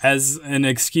 as an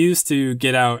excuse to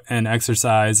get out and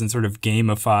exercise and sort of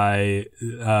gamify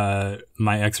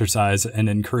my exercise and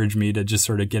encourage me to just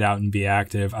sort of get out and be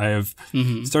active, I have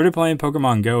started playing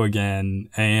Pokemon Go again.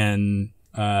 And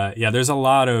yeah, there's a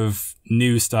lot of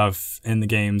new stuff in the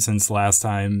game since last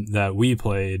time that we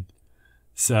played.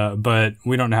 So, but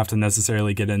we don't have to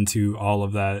necessarily get into all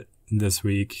of that this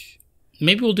week.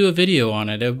 Maybe we'll do a video on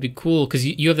it. It would be cool, because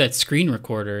you have that screen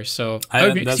recorder. So you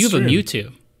have a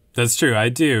Mewtwo. That's true. I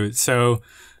do. So,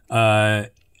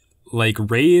 like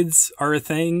raids are a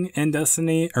thing in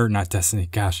Destiny, or not Destiny.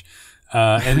 Gosh,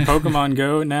 in Pokemon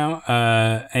Go now.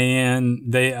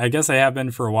 And I guess they have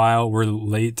been for a while. We're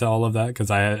late to all of that because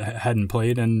I hadn't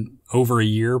played in over a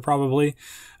year probably.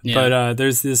 Yeah. But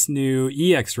there's this new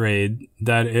EX raid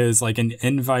that is like an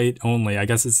invite only. I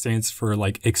guess it stands for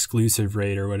like exclusive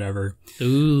raid or whatever.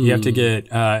 Ooh. You have to get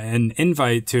an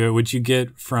invite to it, which you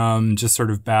get from just sort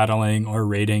of battling or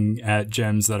raiding at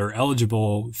gyms that are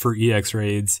eligible for EX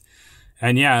raids.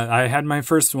 And yeah, I had my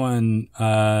first one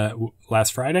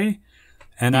last Friday.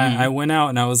 And I went out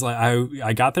and I was like,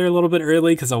 I got there a little bit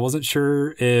early because I wasn't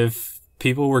sure if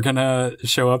people were going to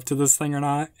show up to this thing or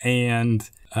not. And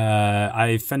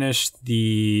I finished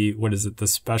the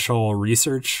special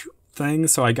research thing.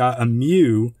 So I got a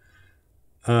Mew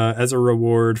as a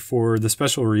reward for the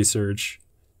special research.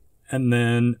 And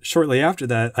then shortly after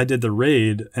that, I did the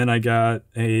raid and I got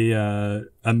a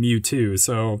Mewtwo.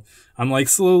 So I'm like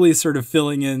slowly sort of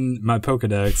filling in my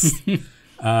Pokedex.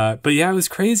 But yeah, it was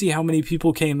crazy how many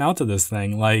people came out to this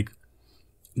thing. Like,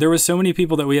 there was so many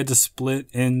people that we had to split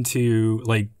into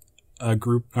like a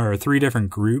group or 3 different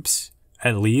groups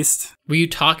at least. Were you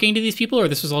talking to these people, or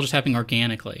this was all just happening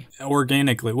organically?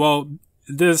 Organically. Well,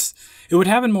 it would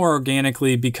happen more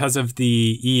organically because of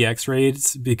the EX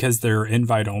raids, because they're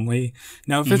invite only.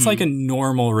 Now, if it's like a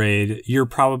normal raid, you're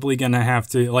probably going to have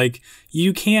to, like,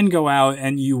 you can go out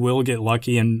and you will get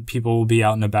lucky and people will be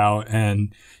out and about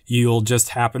and you'll just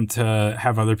happen to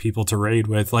have other people to raid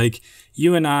with. Like,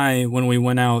 you and I, when we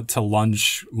went out to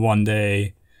lunch one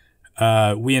day,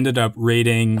 we ended up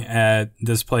raiding at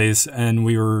this place and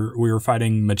we were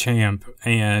fighting Machamp,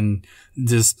 and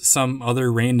just some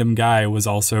other random guy was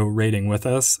also raiding with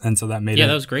us. And so that made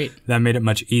that was great. That made it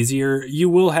much easier. You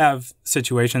will have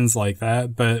situations like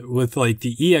that, but with like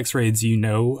the EX raids,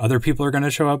 other people are going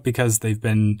to show up because they've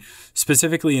been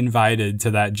specifically invited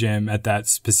to that gym at that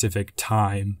specific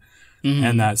time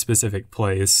and that specific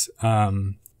place.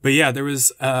 But yeah, there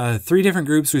was 3 different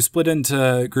groups. We split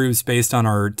into groups based on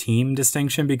our team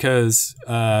distinction because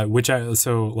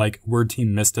we're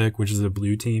Team Mystic, which is a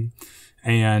blue team.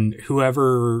 And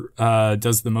whoever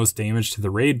does the most damage to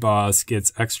the raid boss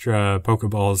gets extra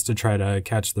Pokeballs to try to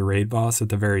catch the raid boss at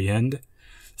the very end.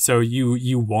 So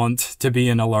you want to be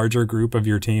in a larger group of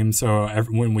your team. So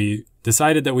when we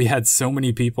decided that we had so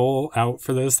many people out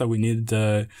for this that we needed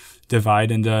to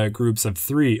divide into groups of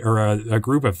 3, or a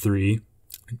group of 3.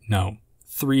 No,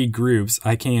 3 groups.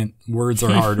 I can't. Words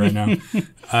are hard right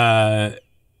now.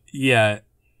 Yeah,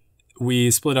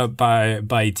 we split up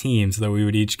by team so that we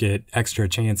would each get extra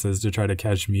chances to try to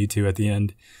catch Mewtwo at the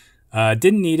end.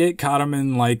 Didn't need it. Caught him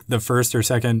in like the first or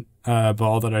second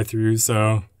ball that I threw.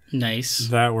 So nice.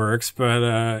 That works.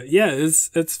 But yeah,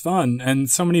 it's fun. And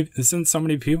since so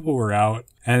many people were out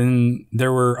and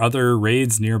there were other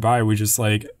raids nearby, we just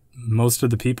most of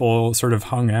the people sort of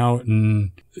hung out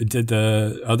and did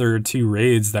the other 2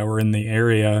 raids that were in the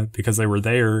area because they were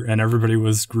there and everybody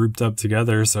was grouped up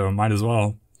together. So might as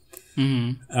well.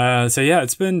 So yeah,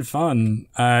 it's been fun.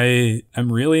 I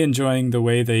am really enjoying the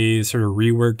way they sort of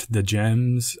reworked the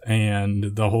gems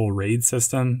and the whole raid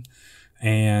system,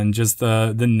 and just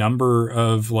the number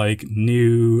of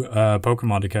new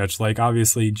Pokemon to catch. Like,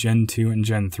 obviously Gen 2 and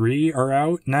Gen 3 are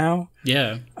out now.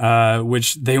 Yeah.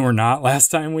 Which they were not last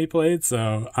time we played.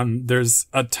 So there's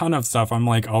a ton of stuff. I'm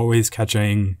always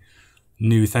catching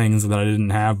new things that I didn't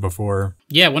have before.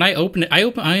 Yeah, when I open it,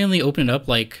 I only open it up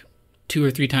 2 or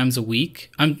 3 times a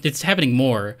week. It's happening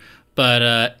more,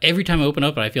 but every time I open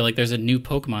up it, I feel like there's a new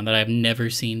Pokemon that I've never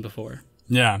seen before.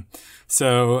 Yeah.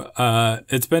 So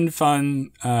it's been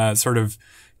fun sort of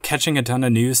catching a ton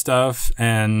of new stuff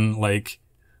and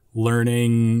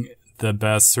learning the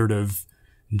best sort of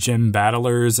gym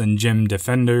battlers and gym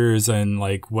defenders and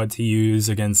what to use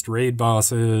against raid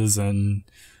bosses. And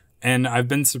I've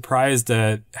been surprised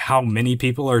at how many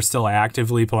people are still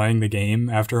actively playing the game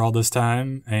after all this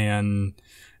time, and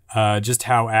just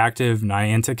how active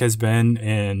Niantic has been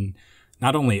in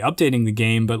not only updating the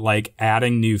game, but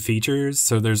adding new features.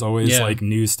 So there's always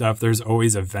new stuff. There's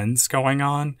always events going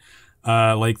on.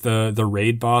 The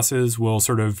raid bosses will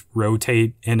sort of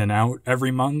rotate in and out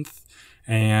every month,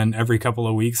 and every couple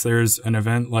of weeks there's an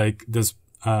event. This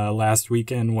last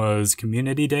weekend was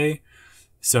Community Day.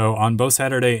 So on both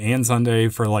Saturday and Sunday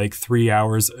for 3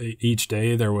 hours each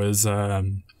day, there was a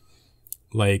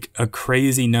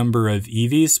crazy number of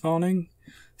EVs spawning.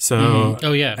 So,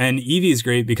 Oh yeah. And Eevee is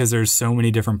great because there's so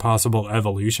many different possible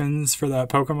evolutions for that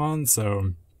Pokemon.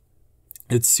 So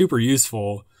it's super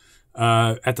useful.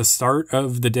 At the start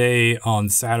of the day on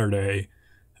Saturday,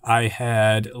 I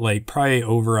had probably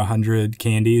over 100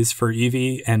 candies for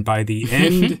Eevee. And by the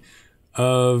end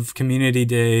of Community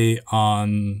Day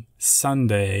on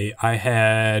Sunday, I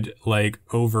had like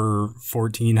over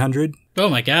 1,400. Oh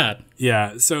my god.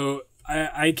 Yeah, so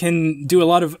I can do a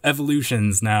lot of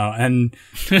evolutions now, and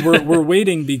we're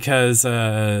waiting because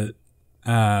Gen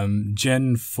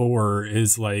 4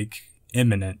 is like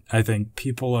imminent. I think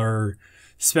people are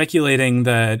speculating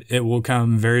that it will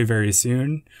come very, very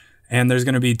soon. And there's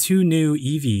going to be 2 new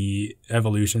Eevee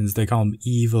evolutions. They call them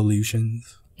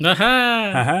evolutions.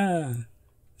 Aha! Aha!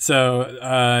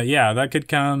 So, yeah, that could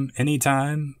come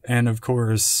anytime. And of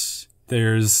course,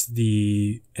 there's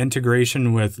the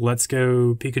integration with Let's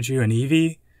Go Pikachu and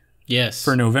Eevee. Yes.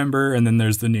 For November. And then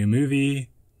there's the new movie.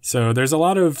 So there's a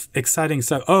lot of exciting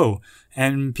stuff. Oh,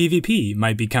 and PvP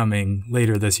might be coming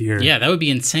later this year. Yeah, that would be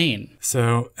insane.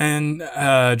 So, and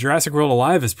Jurassic World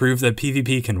Alive has proved that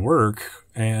PvP can work.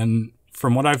 And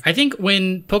from what I think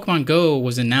when Pokemon Go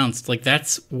was announced, like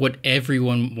that's what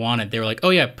everyone wanted. They were like, oh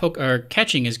yeah,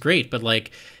 catching is great, but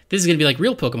like this is going to be like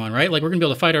real Pokemon, right? Like we're going to be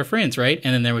able to fight our friends, right?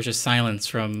 And then there was just silence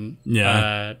from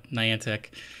Niantic.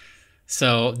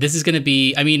 So this is going to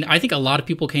be, I mean, I think a lot of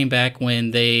people came back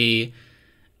when they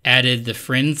added the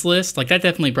friends list. Like that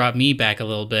definitely brought me back a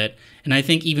little bit. And I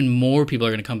think even more people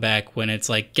are going to come back when it's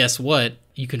like, guess what?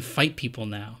 You can fight people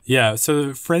now. Yeah,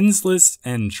 so friends lists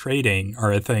and trading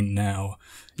are a thing now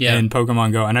in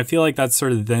Pokemon Go. And I feel like that's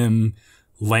sort of them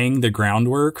laying the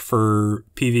groundwork for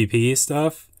PvP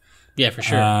stuff. Yeah, for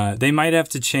sure. They might have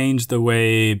to change the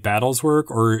way battles work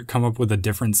or come up with a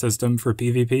different system for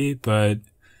PvP. But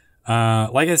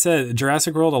like I said,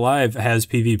 Jurassic World Alive has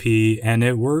PvP, and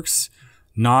it works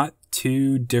not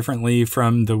too differently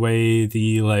from the way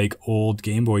the like old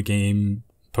Game Boy game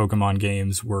Pokemon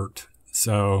games worked.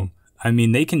 So, I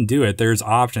mean, they can do it. There's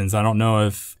options. I don't know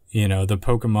if, you know, the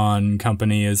Pokemon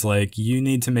company is like, you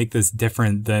need to make this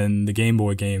different than the Game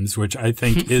Boy games, which I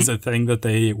think is a thing that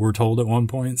they were told at one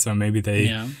point. So maybe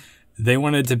they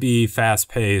wanted to be fast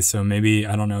paced. So maybe,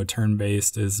 I don't know, turn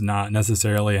based is not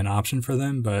necessarily an option for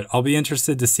them, but I'll be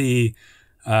interested to see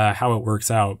how it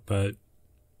works out. But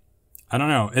I don't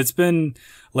know. It's been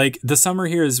like the summer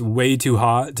here is way too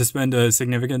hot to spend a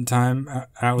significant time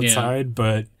outside,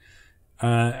 but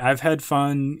I've had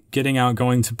fun getting out,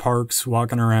 going to parks,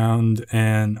 walking around,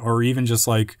 or even just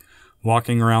like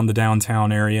walking around the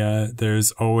downtown area.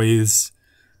 There's always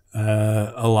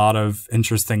a lot of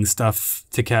interesting stuff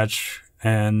to catch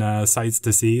and sights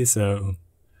to see. So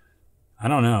I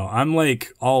don't know. I'm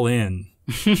like all in.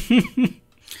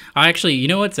 Actually, you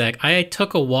know what, Zach? I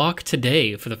took a walk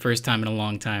today for the first time in a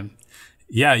long time.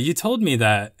 Yeah, you told me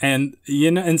that. And, you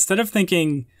know, instead of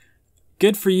thinking,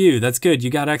 good for you, that's good, you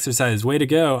got exercise, way to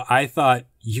go, I thought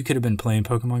you could have been playing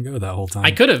Pokemon Go that whole time.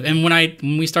 I could have. And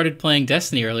when we started playing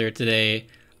Destiny earlier today,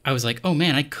 I was like, oh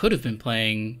man, I could have been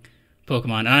playing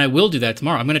Pokemon. And I will do that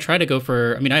tomorrow. I'm going to try to go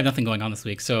I have nothing going on this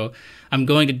week. So I'm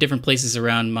going to different places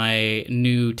around my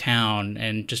new town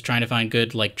and just trying to find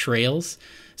good like trails.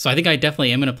 So I think I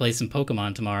definitely am going to play some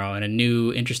Pokemon tomorrow in a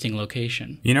new, interesting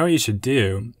location. You know what you should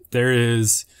do? There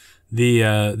is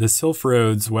the Sylph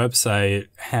Roads website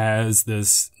has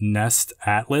this Nest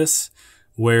Atlas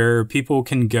where people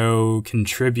can go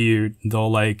contribute.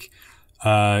 They'll like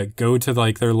go to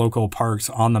like their local parks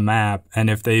on the map,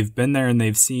 and if they've been there and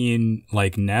they've seen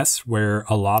like nests where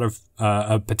a lot of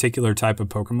a particular type of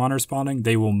Pokemon are spawning,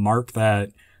 they will mark that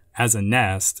as a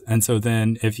nest. And so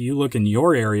then if you look in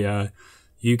your area,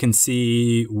 you can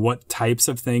see what types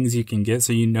of things you can get,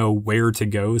 so you know where to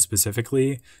go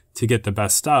specifically to get the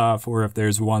best stuff. Or if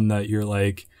there's one that you're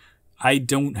like, I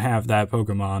don't have that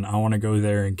Pokemon, I want to go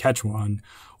there and catch one.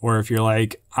 Or if you're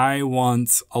like, I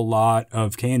want a lot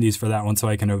of candies for that one so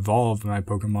I can evolve my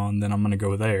Pokemon, then I'm going to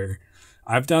go there.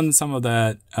 I've done some of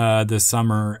that this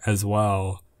summer as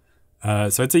well.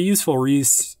 So it's a useful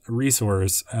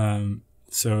resource.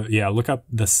 So yeah, look up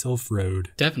the Sylph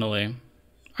Road. Definitely.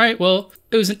 All right, well,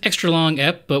 it was an extra long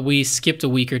ep, but we skipped a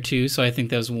week or two, so I think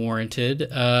that was warranted.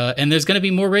 And there's going to be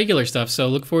more regular stuff, so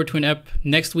look forward to an ep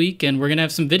next week, and we're going to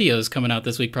have some videos coming out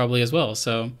this week probably as well.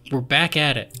 So we're back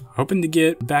at it. Hoping to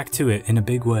get back to it in a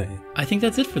big way. I think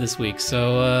that's it for this week,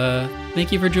 so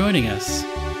thank you for joining us.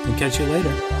 We'll catch you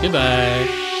later.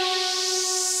 Goodbye.